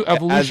now for you.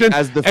 Evolution.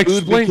 As the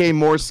food became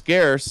more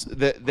scarce,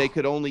 that they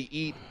could only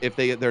eat if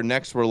their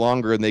necks were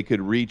longer and they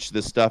could reach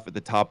the stuff at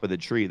the top of the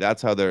tree.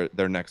 That's how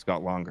their necks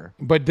got longer.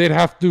 But they'd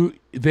have to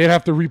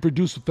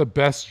reproduce with the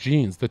best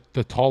genes,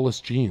 the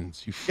tallest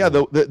genes. Yeah,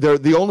 they're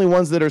the only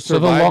ones that are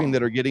surviving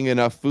that are getting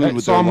enough food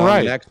with their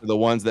long necks are the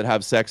ones that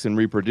have sex and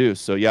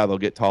reproduce. So yeah, they'll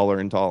get taller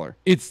and taller.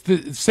 It's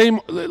the same.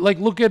 Like,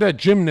 look at a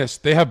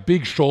gymnast. They have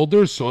big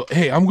shoulders. So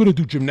hey, I'm gonna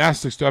do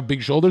gymnastics to have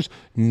big shoulders.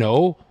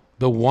 No.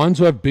 The ones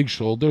who have big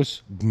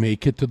shoulders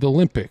make it to the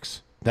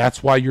Olympics.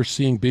 That's why you're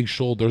seeing big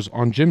shoulders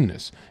on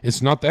gymnasts.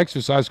 It's not the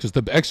exercise, because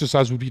the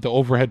exercise would be the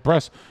overhead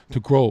press to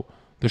grow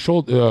the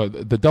shoulder,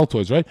 the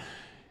deltoids, right?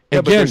 Yeah,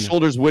 again, but their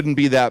shoulders wouldn't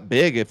be that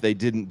big if they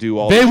didn't do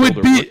all the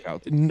shoulder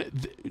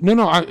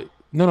workouts.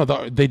 No,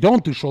 they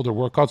don't do shoulder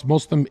workouts.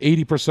 Most of them,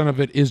 80% of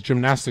it is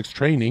gymnastics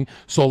training.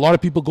 So a lot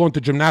of people go into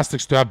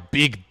gymnastics to have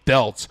big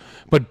delts.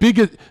 But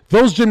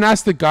those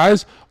gymnastic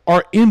guys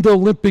are in the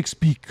Olympics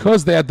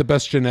because they had the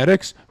best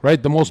genetics,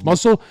 right? The most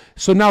muscle.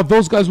 So now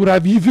those guys would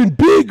have even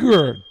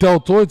bigger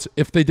deltoids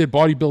if they did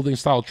bodybuilding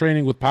style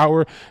training with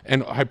power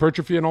and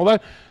hypertrophy and all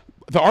that.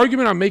 The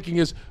argument I'm making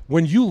is,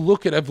 when you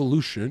look at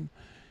evolution,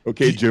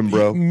 okay, Jim,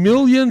 bro.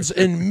 Millions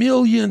and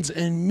millions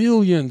and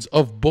millions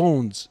of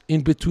bones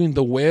in between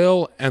the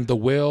whale and the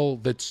whale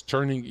that's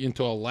turning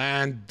into a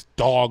land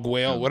dog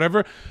whale,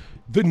 whatever.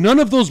 None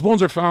of those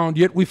bones are found,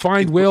 yet we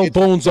find whale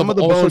bones. Some of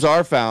the bones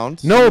are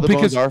found. No,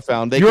 because bones are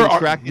found. They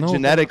contract it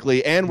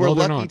genetically, and we're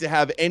lucky to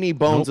have any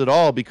bones at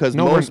all, because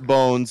most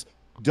bones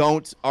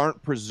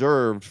aren't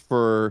preserved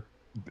for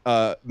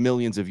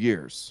millions of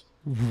years.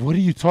 What are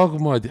you talking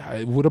about?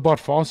 What about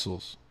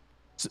fossils?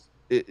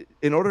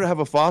 In order to have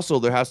a fossil,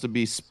 there has to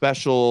be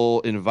special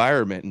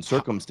environment and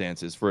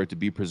circumstances for it to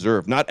be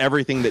preserved. Not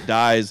everything that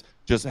dies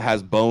just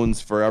has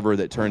bones forever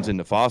that turns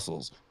into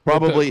fossils.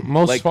 Probably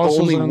most like fossils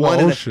only are in the one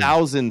in a ocean.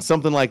 thousand,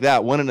 something like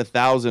that. 1 in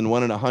 1,000,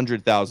 1 in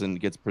 100,000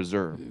 gets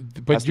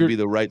preserved. But Has to be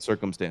the right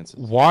circumstances.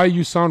 why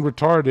you sound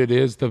retarded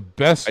is the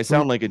best. I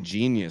sound like a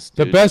genius,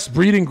 The dude. best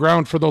breeding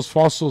ground for those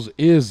fossils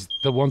is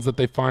the ones that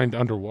they find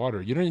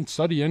underwater. You didn't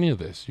study any of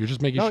this. You're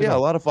just making Oh shit yeah, a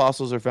up. lot of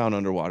fossils are found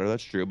underwater.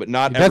 That's true, but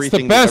not That's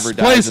everything the best that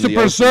ever place dies in to the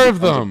ocean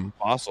preserve becomes a them.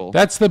 fossil.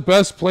 That's the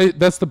best place.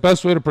 That's the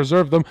best way to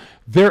preserve them.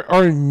 There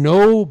are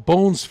no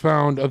bones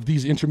found of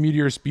these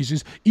intermediary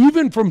species,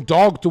 even from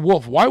dog to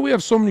wolf. Why we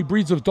have so many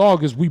breeds of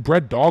dog is we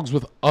bred dogs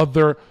with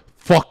other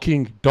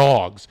fucking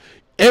dogs.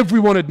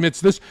 Everyone admits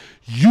this.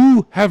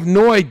 You have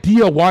no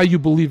idea why you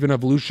believe in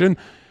evolution.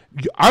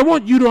 I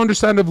want you to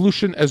understand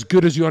evolution as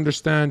good as you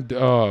understand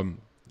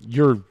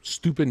your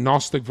stupid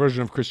Gnostic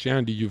version of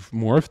Christianity you've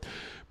morphed.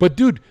 But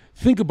dude,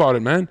 think about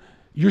it, man.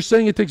 You're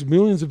saying it takes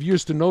millions of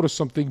years to notice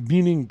something,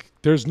 meaning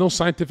there's no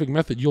scientific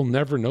method. You'll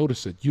never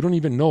notice it. You don't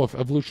even know if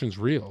evolution is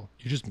real.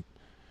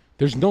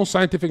 There's no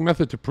scientific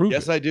method to prove it.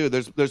 Yes, I do.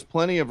 There's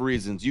plenty of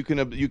reasons. You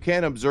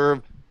can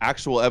observe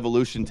actual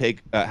evolution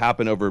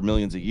happen over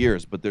millions of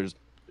years, but there's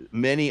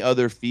many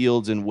other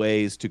fields and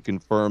ways to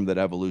confirm that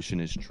evolution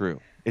is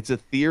true. It's a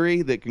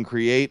theory that can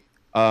create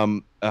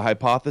a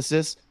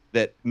hypothesis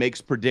that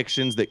makes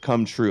predictions that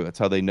come true. That's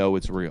how they know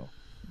it's real.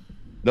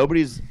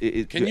 Nobody's.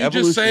 Can you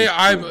just say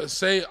Adam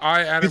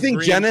You think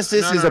Greene,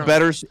 Genesis is a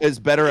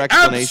better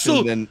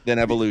explanation than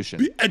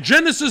evolution?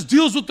 Genesis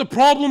deals with the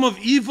problem of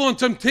evil and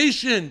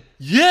temptation.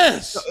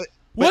 Yes.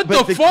 But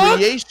the fuck?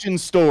 creation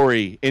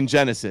story in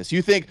Genesis.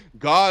 You think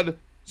God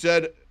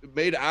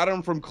made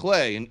Adam from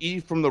clay and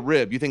Eve from the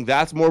rib? You think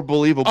that's more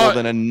believable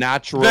than a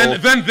natural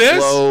than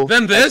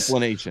this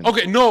explanation?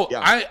 Okay, no,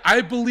 yeah.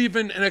 I believe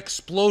in an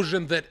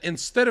explosion that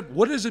instead of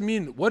what does it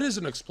mean? What is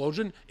an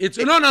explosion?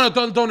 No,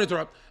 don't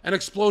interrupt. An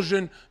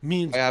explosion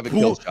means I have a boom,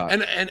 kill shot.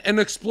 and an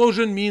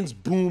explosion means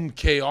boom,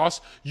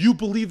 chaos. You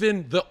believe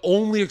in the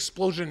only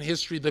explosion in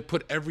history that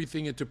put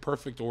everything into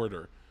perfect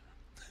order.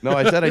 No,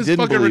 I said I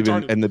didn't believe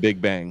retarded. in the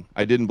Big Bang.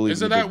 I didn't believe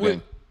in the Big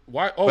Bang.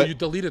 Why? Oh, you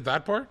deleted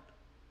that part?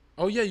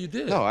 Oh yeah, you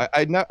did. No,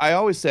 I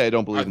always say I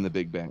don't believe in the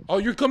Big Bang. Oh,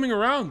 you're coming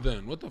around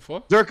then. What the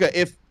fuck? Zherka,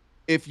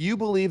 if you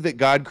believe that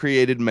God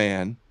created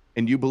man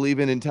and you believe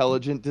in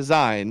intelligent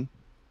design,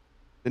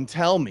 then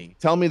tell me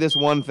this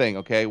one thing,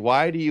 okay?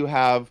 Why do you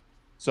have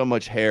so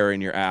much hair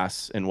in your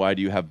ass and why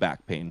do you have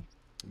back pain?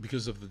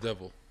 Because of the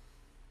devil.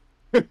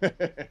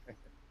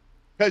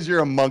 Because you're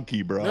a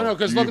monkey, bro. No,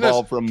 because look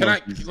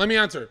at this. Let me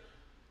answer.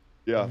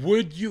 Yeah.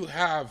 Would you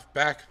have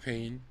back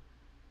pain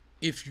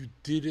if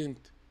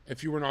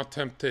you were not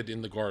tempted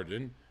in the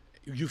garden?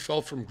 You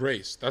fell from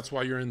grace. That's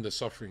why you're in the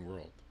suffering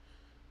world.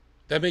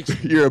 That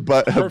makes you're a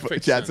butt.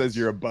 Perfect Chat sense. says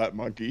you're a butt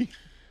monkey.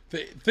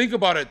 Think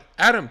about it,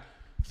 Adam.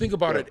 Think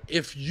about it.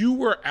 If you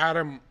were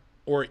Adam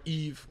or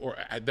Eve, or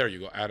there you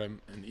go,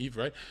 Adam and Eve,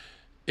 right?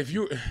 If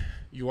you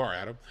are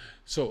Adam,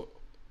 so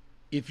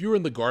if you're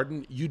in the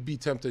garden, you'd be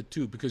tempted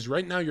too, because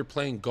right now you're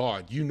playing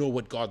God. You know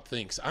what God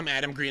thinks. I'm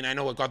Adam Greene. I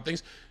know what God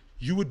thinks.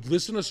 You would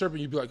listen to a serpent.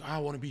 You'd be like, I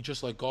want to be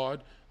just like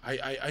God.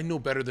 I know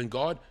better than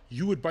God.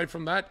 You would bite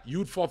from that. You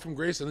would fall from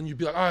grace, and then you'd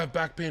be like, I have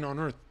back pain on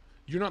earth.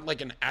 You're not like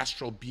an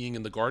astral being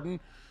in the garden,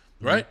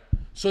 right?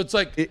 So it's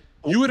like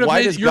you would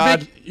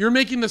have you're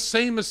making the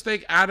same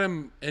mistake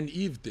Adam and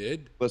Eve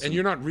did, and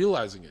you're not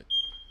realizing it.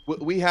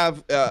 We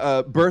have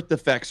birth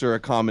defects are a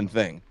common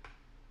thing.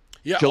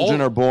 Yeah, children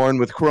are born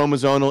with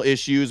chromosomal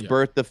issues,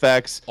 birth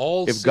defects.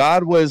 If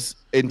God was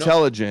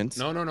intelligent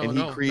and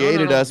he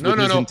created us with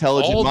his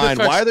intelligent mind,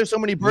 why are there so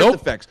many birth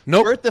defects?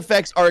 Birth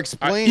defects are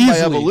explained by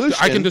evolution.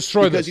 I can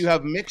destroy because you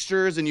have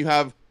mixtures and you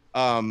have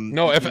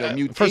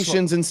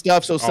mutations all, and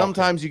stuff. So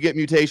sometimes you get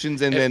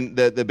mutations and then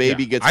the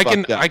baby gets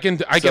fucked up. I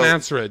can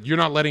answer it. You're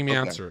not letting me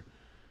answer.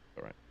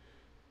 All right.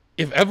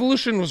 If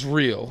evolution was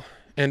real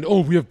and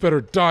we have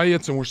better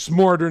diets and we're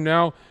smarter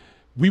now,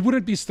 we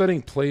wouldn't be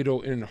studying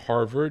Plato in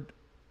Harvard.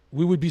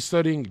 We would be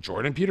studying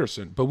Jordan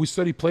Peterson, but we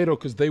study Plato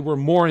because they were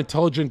more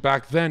intelligent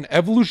back then.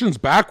 Evolution's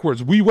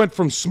backwards. We went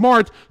from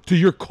smart to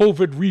your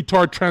COVID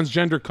retard,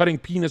 transgender, cutting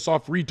penis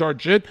off retard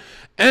shit.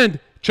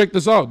 And check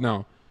this out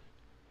now.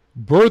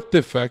 Birth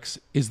defects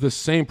is the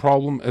same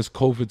problem as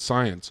COVID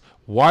science.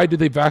 Why did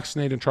they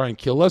vaccinate and try and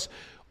kill us?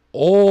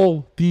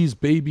 All these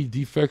baby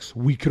defects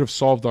we could have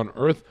solved on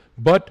Earth,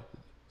 but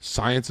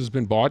science has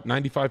been bought.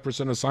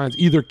 95% of science,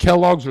 either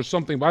Kellogg's or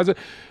something buys it.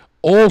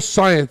 All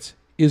science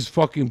is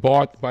fucking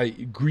bought by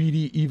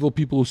greedy, evil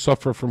people who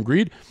suffer from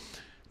greed.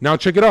 Now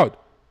check it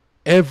out.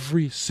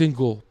 Every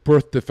single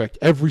birth defect,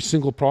 every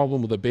single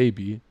problem with a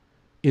baby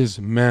is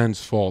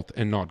man's fault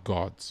and not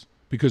God's.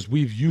 Because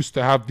we've used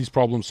to have these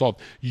problems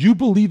solved. You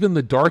believe in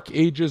the Dark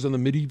Ages and the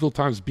medieval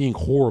times being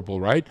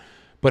horrible, right?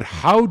 But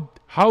how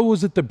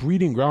was it the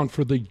breeding ground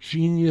for the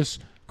genius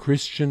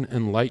Christian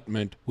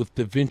Enlightenment with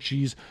Da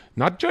Vinci's,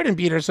 not Jordan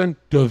Peterson,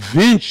 Da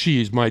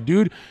Vinci's, my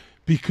dude,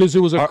 because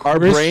it was a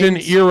Christian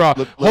era.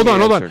 Hold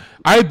on.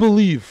 I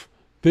believe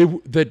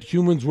that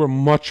humans were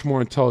much more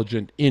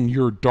intelligent in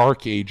your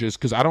Dark Ages,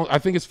 because I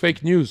think it's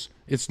fake news.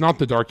 It's not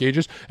the Dark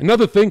Ages.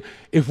 Another thing,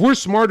 if we're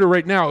smarter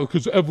right now,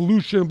 because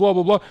evolution, blah,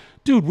 blah, blah.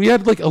 Dude, we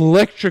had like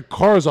electric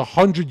cars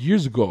 100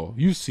 years ago.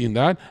 You've seen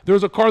that. There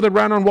was a car that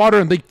ran on water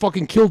and they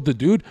fucking killed the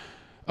dude.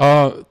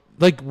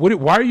 Like,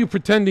 why are you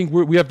pretending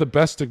we have the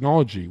best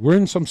technology? We're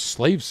in some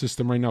slave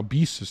system right now,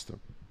 beast system.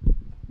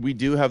 We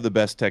do have the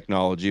best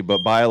technology,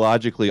 but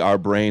biologically our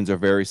brains are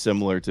very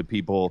similar to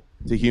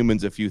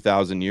humans a few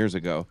thousand years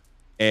ago.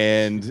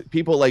 And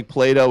people like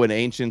Plato and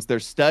ancients, they're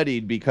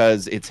studied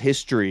because it's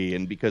history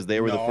and because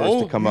they were the first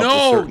to come up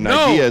with certain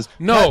ideas.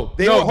 Let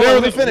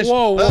me finish.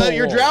 Whoa.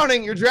 You're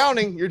drowning.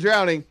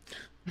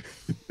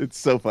 It's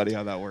so funny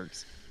how that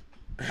works.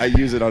 I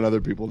use it on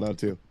other people now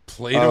too.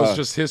 Plato's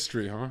just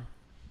history, huh?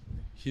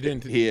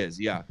 He is,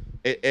 yeah.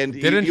 And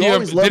didn't he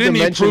always loved to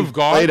mention prove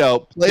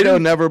God? Plato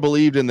never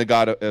believed in the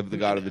God of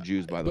the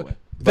Jews, by the way.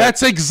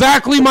 That's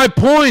exactly my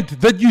point.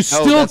 That you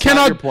still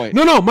cannot. Not your point.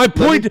 No. My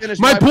point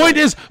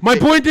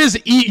is,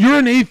 you're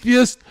an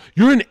atheist.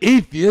 You're an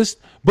atheist.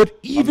 But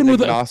even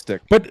with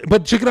agnostic.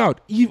 But check it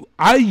out.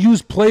 I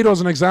use Plato as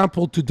an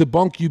example to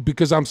debunk you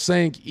because I'm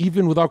saying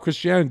even without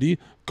Christianity,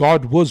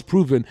 God was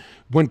proven.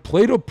 When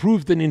Plato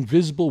proved an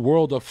invisible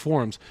world of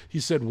forms, he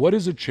said, "What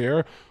is a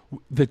chair?"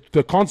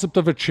 The concept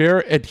of a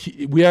chair.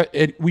 We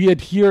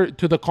adhere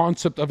to the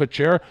concept of a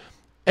chair.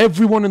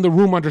 Everyone in the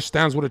room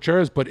understands what a chair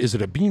is, but is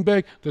it a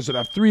beanbag? Does it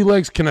have 3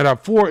 legs? Can it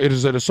have 4?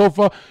 Is it a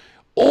sofa?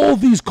 All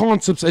these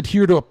concepts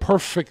adhere to a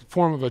perfect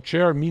form of a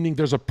chair, meaning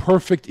there's a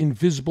perfect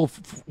invisible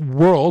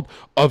world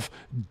of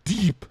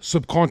deep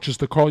subconscious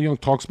that Carl Jung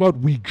talks about.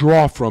 We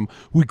draw from,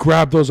 we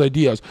grab those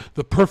ideas.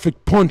 The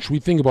perfect punch, we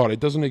think about it,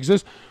 doesn't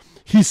exist.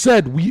 He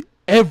said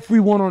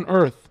everyone on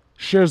earth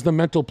shares the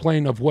mental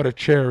plane of what a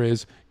chair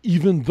is,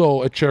 even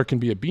though a chair can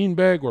be a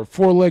beanbag or a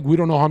 4-leg. We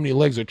don't know how many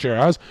legs a chair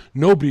has.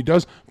 Nobody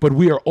does, but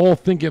we are all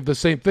thinking of the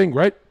same thing,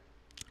 right?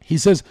 He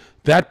says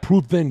that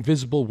proved the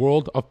invisible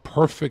world of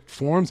perfect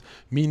forms,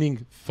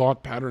 meaning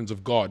thought patterns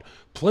of God.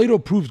 Plato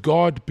proved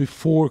God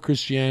before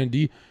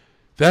Christianity.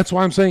 That's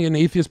why I'm saying an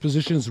atheist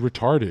position is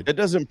retarded. It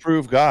doesn't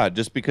prove God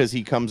just because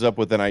he comes up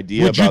with an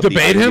idea about the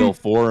ideal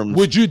forms.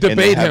 Would you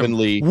debate him?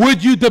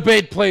 Would you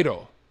debate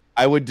Plato?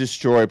 I would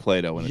destroy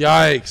Plato.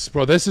 Yikes,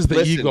 bro. This is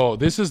the ego.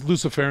 This is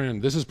Luciferian.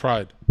 This is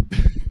pride.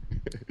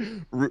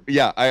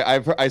 Yeah,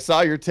 I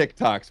saw your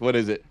TikToks. What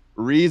is it?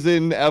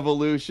 Reason,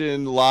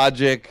 evolution,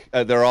 logic,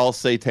 they're all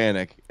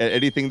satanic.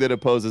 Anything that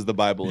opposes the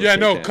Bible is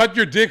satanic. No, cut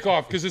your dick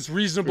off because it's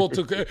reasonable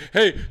to...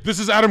 Hey, this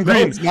is Adam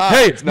Greene. This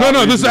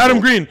is Adam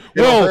Greene.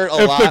 Well,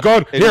 if the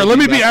God... Here, let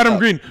me be Adam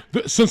Greene.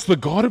 Since the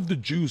God of the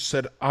Jews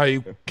said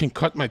I can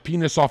cut my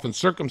penis off and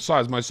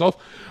circumcise myself,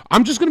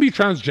 I'm just going to be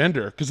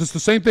transgender because it's the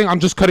same thing. I'm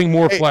just cutting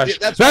more flesh.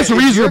 That's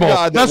reasonable.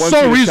 That's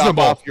so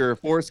reasonable. Off your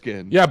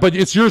foreskin. Yeah, but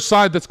it's your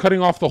side that's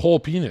cutting off the whole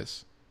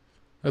penis.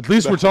 At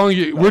least we're telling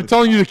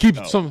you to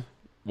keep some...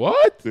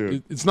 What?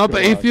 Dude, it's not the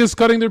atheists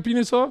cutting their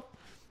penis off?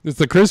 It's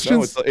the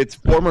Christians? No, it's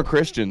former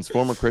Christians.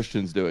 Former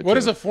Christians do it. What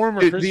is a former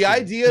Christian? The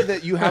idea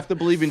that you have to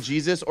believe in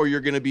Jesus or you're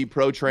going to be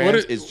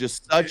pro-trans is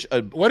just such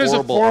a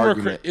horrible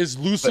argument. Is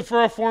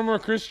Lucifer a former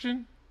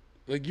Christian?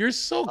 Like, you're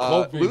so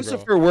coping,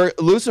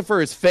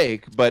 Lucifer is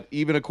fake, but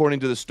even according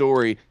to the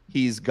story,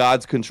 he's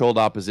God's controlled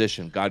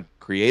opposition. God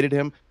created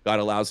him. God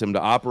allows him to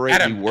operate.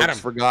 He works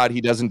for God.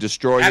 He doesn't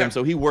destroy him,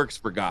 so he works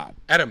for God.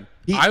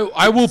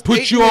 I will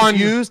put you on...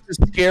 used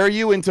to scare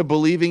you into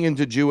believing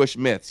into Jewish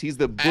myths. He's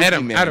the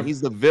boogeyman.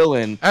 He's the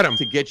villain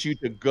to get you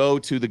to go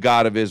to the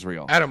God of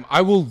Israel. Adam,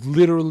 I will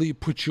literally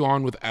put you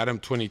on with Adam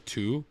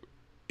 22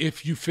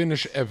 if you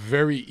finish a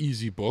very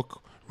easy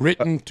book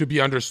written to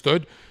be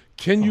understood.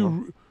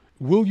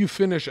 Will you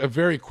finish a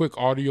very quick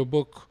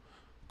audiobook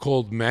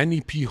called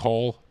Manny P.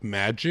 Hall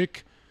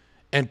Magic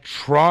and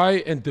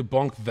try and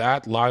debunk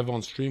that live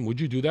on stream? Would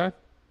you do that?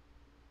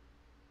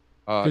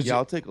 Yeah,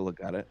 I'll take a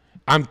look at it.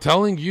 I'm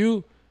telling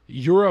you,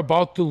 you're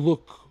about to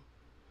look.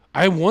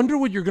 I wonder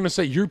what you're going to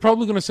say. You're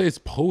probably going to say it's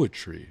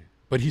poetry,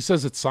 but he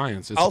says it's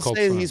science. I'll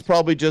say he's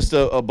probably just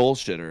a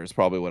bullshitter is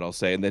probably what I'll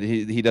say, and that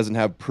he doesn't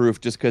have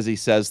proof. Just because he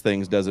says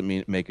things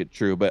doesn't make it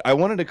true. But I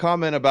wanted to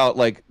comment about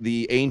like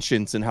the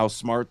ancients and how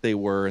smart they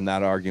were in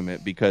that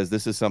argument, because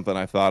this is something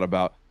I thought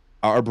about.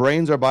 Our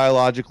brains are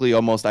biologically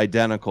almost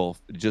identical.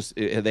 Just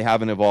they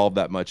haven't evolved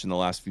that much in the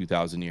last few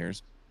thousand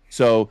years.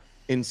 So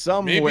in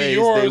some ways,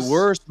 they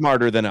were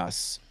smarter than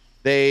us.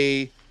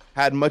 They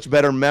had much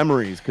better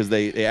memories because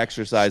they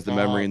exercised the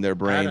memory in their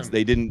brains. Adam,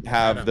 they didn't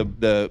have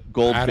the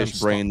goldfish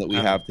brain that we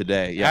have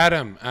today.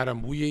 Yeah.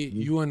 Adam,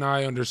 you and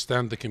I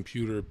understand the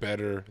computer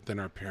better than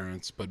our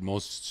parents, but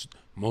most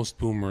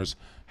boomers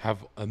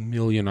have a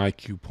million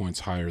IQ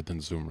points higher than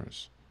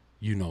Zoomers.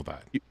 You know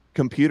that.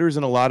 Computers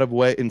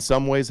in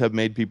some ways have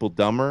made people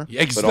dumber.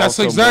 That's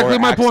exactly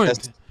my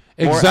point.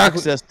 More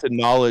access to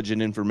knowledge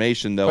and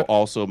information, though,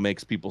 also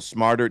makes people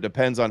smarter. It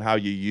depends on how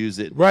you use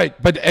it. Right.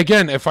 But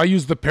again, if I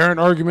use the parent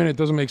argument, it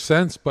doesn't make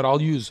sense. But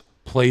I'll use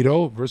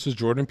Plato versus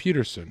Jordan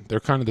Peterson. They're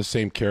kind of the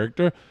same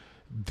character.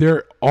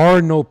 There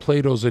are no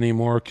Platos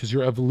anymore because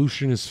your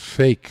evolution is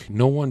fake.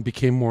 No one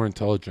became more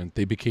intelligent.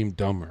 They became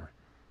dumber.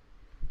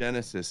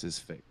 Genesis is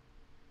fake.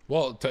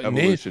 Well,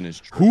 evolution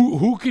is true.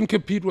 Who can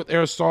compete with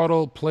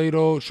Aristotle,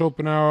 Plato,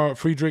 Schopenhauer,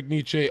 Friedrich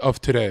Nietzsche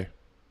of today?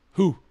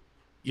 Who?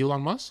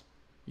 Elon Musk?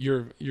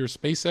 Your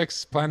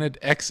SpaceX Planet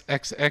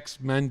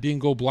XXX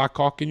Mandingo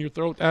Blackhawk in your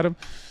throat, Adam?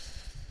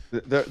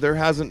 There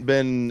hasn't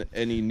been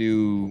any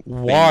new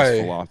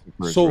Why?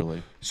 Philosophers,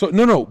 really. So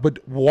no, but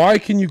why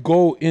can you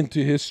go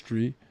into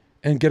history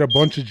and get a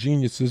bunch of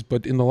geniuses,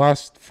 but in the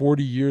last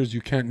 40 years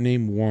you can't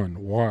name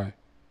one? Why?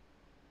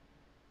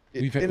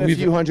 In a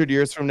few hundred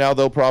years from now,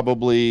 they'll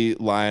probably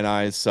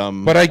lionize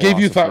some. But I gave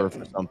you for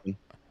something.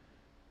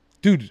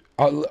 Dude,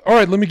 all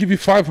right, let me give you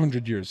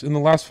 500 years. In the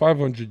last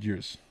 500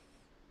 years.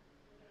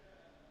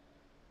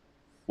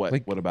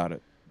 What about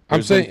it?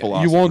 I'm saying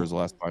you won't. The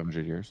last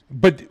 500 years.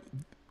 But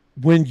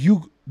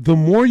the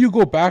more you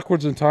go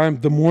backwards in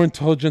time, the more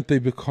intelligent they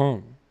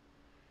become.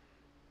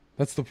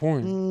 That's the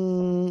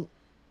point.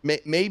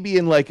 Maybe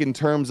in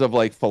terms of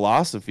like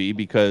philosophy,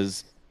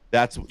 because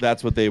that's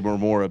what they were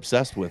more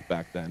obsessed with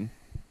back then,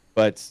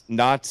 but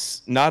not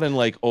in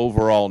like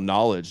overall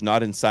knowledge,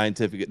 not in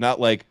scientific,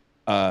 not like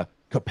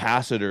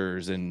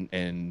capacitors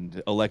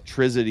and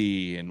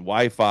electricity and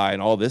Wi-Fi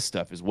and all this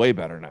stuff is way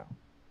better now.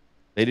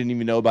 They didn't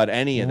even know about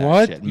any of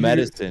that shit.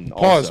 Medicine.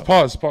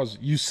 Pause.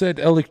 You said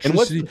electricity. And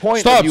what's the point?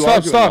 Stop.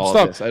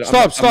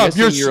 Stop.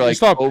 Here's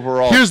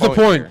the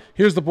point.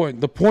 Here's the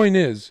point. The point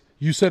is,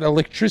 you said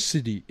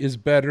electricity is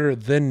better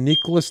than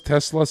Nikola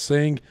Tesla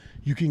saying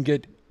you can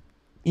get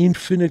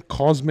infinite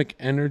cosmic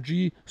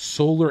energy,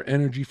 solar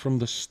energy from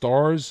the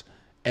stars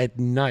at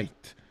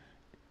night.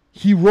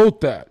 He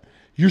wrote that.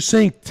 You're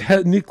saying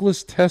Nikola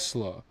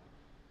Tesla.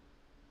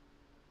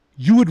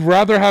 You would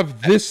rather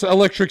have this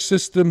electric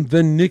system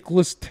than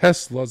Nikola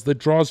Tesla's that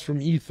draws from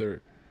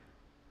ether.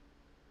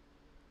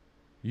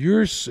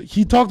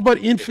 He talked about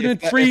infinite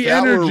free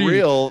energy.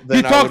 Real, then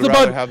he talked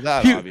about have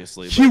that,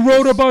 obviously. He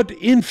wrote about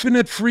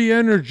infinite free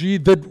energy.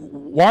 That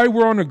why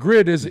we're on a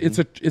grid is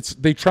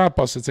they trap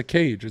us. It's a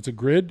cage. It's a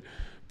grid.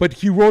 But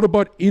he wrote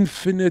about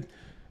infinite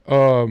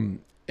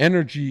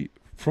energy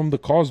from the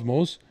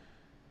cosmos,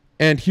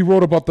 and he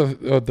wrote about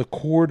the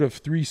chord of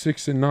 3,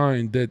 6, and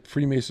 9 that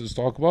Freemasons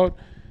talk about.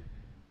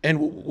 And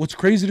what's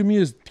crazy to me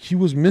is he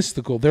was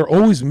mystical. They're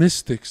always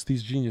mystics,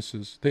 these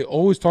geniuses. They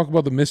always talk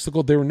about the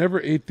mystical. They were never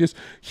atheists.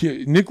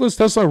 Nikola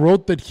Tesla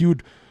wrote that he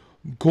would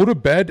go to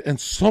bed and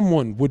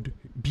someone would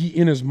be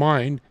in his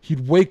mind.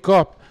 He'd wake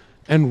up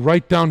and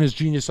write down his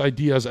genius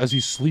ideas as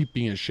he's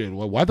sleeping and shit.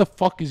 Well, why the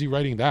fuck is he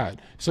writing that?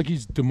 It's like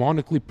he's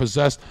demonically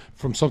possessed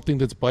from something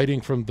that's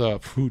biting from the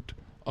fruit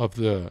of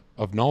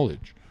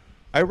knowledge.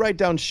 I write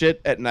down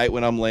shit at night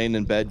when I'm laying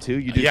in bed too.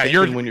 You do? Yeah,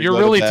 you're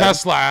really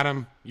Tesla,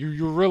 Adam.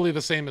 You're really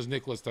the same as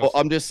Nikola Tesla. Well,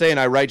 I'm just saying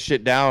I write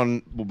shit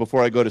down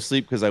before I go to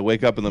sleep because I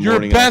wake up in the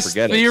morning and I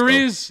forget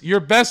it. Your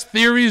best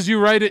theories, you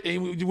write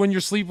it when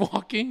you're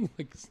sleepwalking.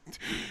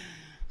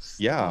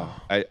 Yeah,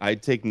 I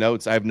take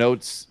notes. I have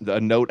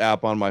a note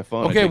app on my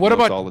phone. Okay, what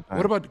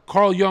about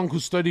Carl Jung, who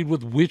studied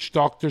with witch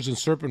doctors and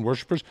serpent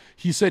worshippers?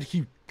 He said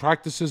he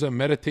practices a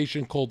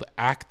meditation called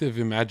active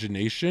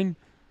imagination,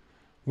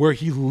 where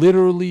he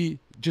literally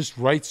just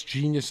writes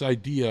genius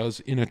ideas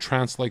in a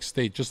trance-like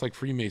state, just like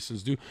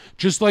Freemasons do.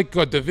 Just like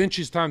Da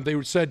Vinci's time, they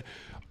said,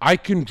 I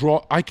can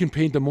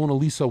paint the Mona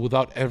Lisa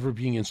without ever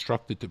being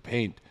instructed to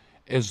paint,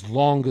 as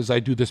long as I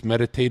do this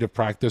meditative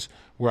practice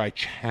where I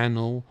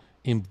channel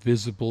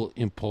invisible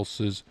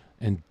impulses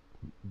and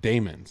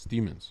demons.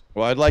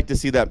 Well, I'd like to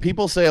see that.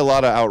 People say a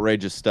lot of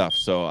outrageous stuff,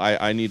 so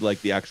I need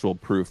like the actual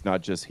proof,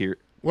 not just here.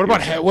 What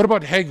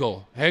about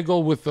Hegel?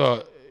 Hegel with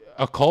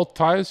occult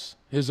ties,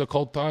 his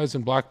occult ties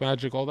and black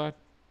magic, all that.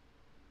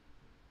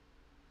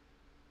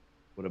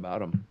 What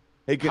about him?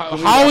 Hey,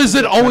 how is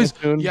it always?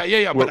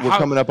 Yeah. We're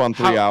coming up on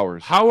 3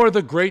 hours. How are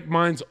the great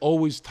minds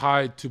always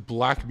tied to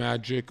black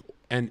magic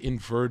and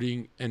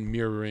inverting and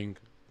mirroring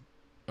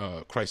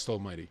Christ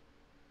Almighty?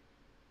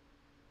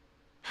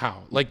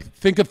 How? Like,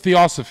 think of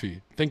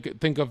Theosophy. Think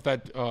of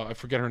that. I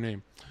forget her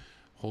name.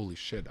 Holy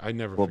shit! I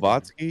never.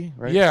 Blavatsky,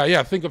 right?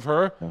 Yeah. Think of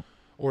her. Yeah.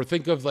 Or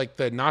think of like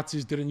the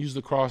Nazis didn't use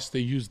the cross;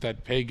 they used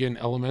that pagan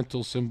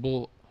elemental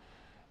symbol,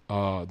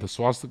 the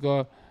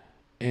swastika,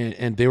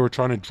 and they were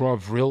trying to draw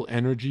Vril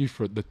energy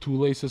for the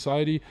Thule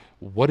Society.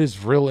 What is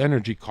Vril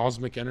energy?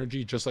 Cosmic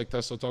energy, just like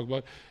Tesla talked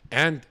about,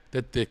 and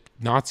that the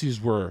Nazis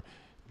were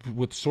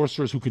with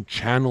sorcerers who could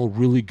channel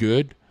really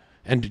good,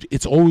 and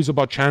it's always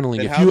about channeling.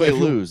 And how they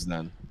lose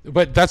then?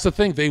 But that's the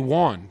thing; they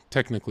won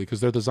technically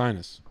because they're the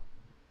Zionists.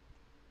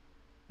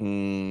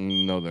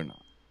 No, they're not.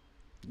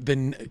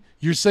 Then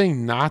you're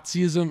saying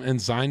Nazism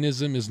and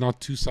Zionism is not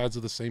two sides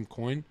of the same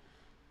coin?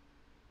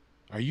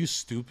 Are you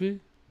stupid?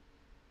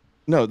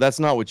 No, that's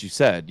not what you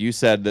said. You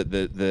said that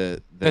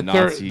the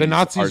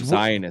Nazis are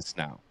Zionists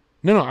now.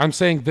 No, I'm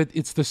saying that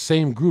it's the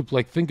same group.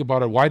 Like, think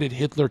about it. Why did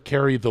Hitler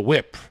carry the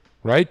whip,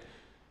 right?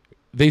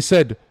 They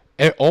said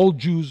all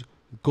Jews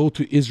go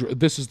to Israel.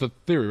 This is the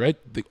theory, right?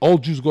 All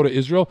Jews go to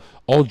Israel.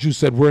 All Jews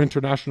said, we're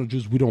international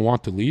Jews. We don't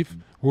want to leave.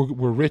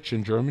 We're rich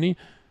in Germany.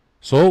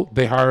 So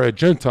they hire a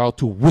Gentile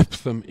to whip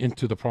them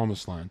into the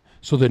promised land.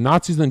 So the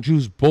Nazis and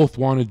Jews both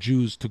wanted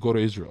Jews to go to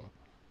Israel.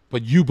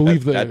 But you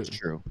believe That's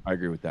true. I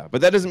agree with that.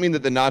 But that doesn't mean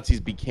that the Nazis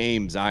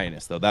became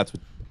Zionists, though. That's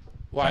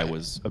what I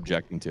was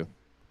objecting to.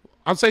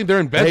 I'm saying they're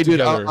in bed hey, dude,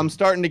 together. I'm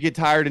starting to get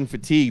tired and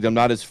fatigued. I'm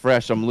not as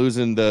fresh. I'm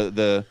losing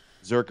the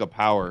Zherka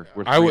power.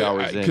 We're 3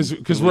 hours in.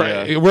 Because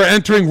we're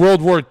entering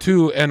World War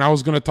II, and I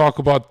was going to talk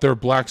about their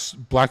black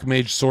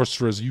mage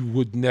sorcerers. You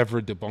would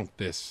never debunk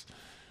this.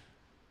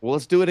 Well,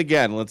 let's do it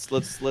again. Let's.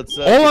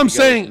 All I'm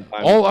saying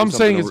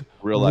is,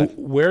 real life.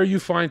 Where you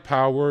find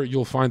power,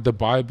 you'll find the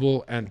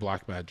Bible and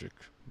black magic.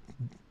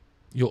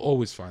 You'll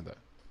always find that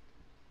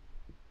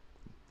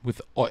with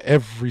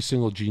every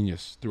single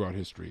genius throughout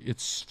history.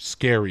 It's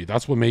scary.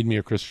 That's what made me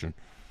a Christian.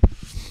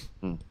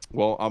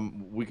 Well,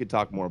 we could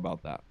talk more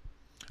about that.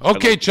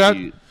 Okay,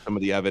 Chad. Some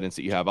of the evidence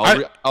that you have.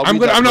 I'm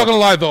not gonna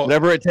lie though.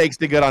 Whatever it takes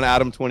to get on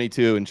Adam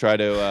 22 and try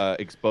to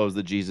expose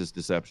the Jesus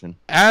deception.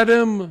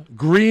 Adam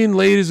Greene,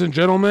 ladies and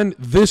gentlemen,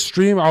 this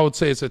stream I would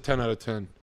say it's a 10 out of 10.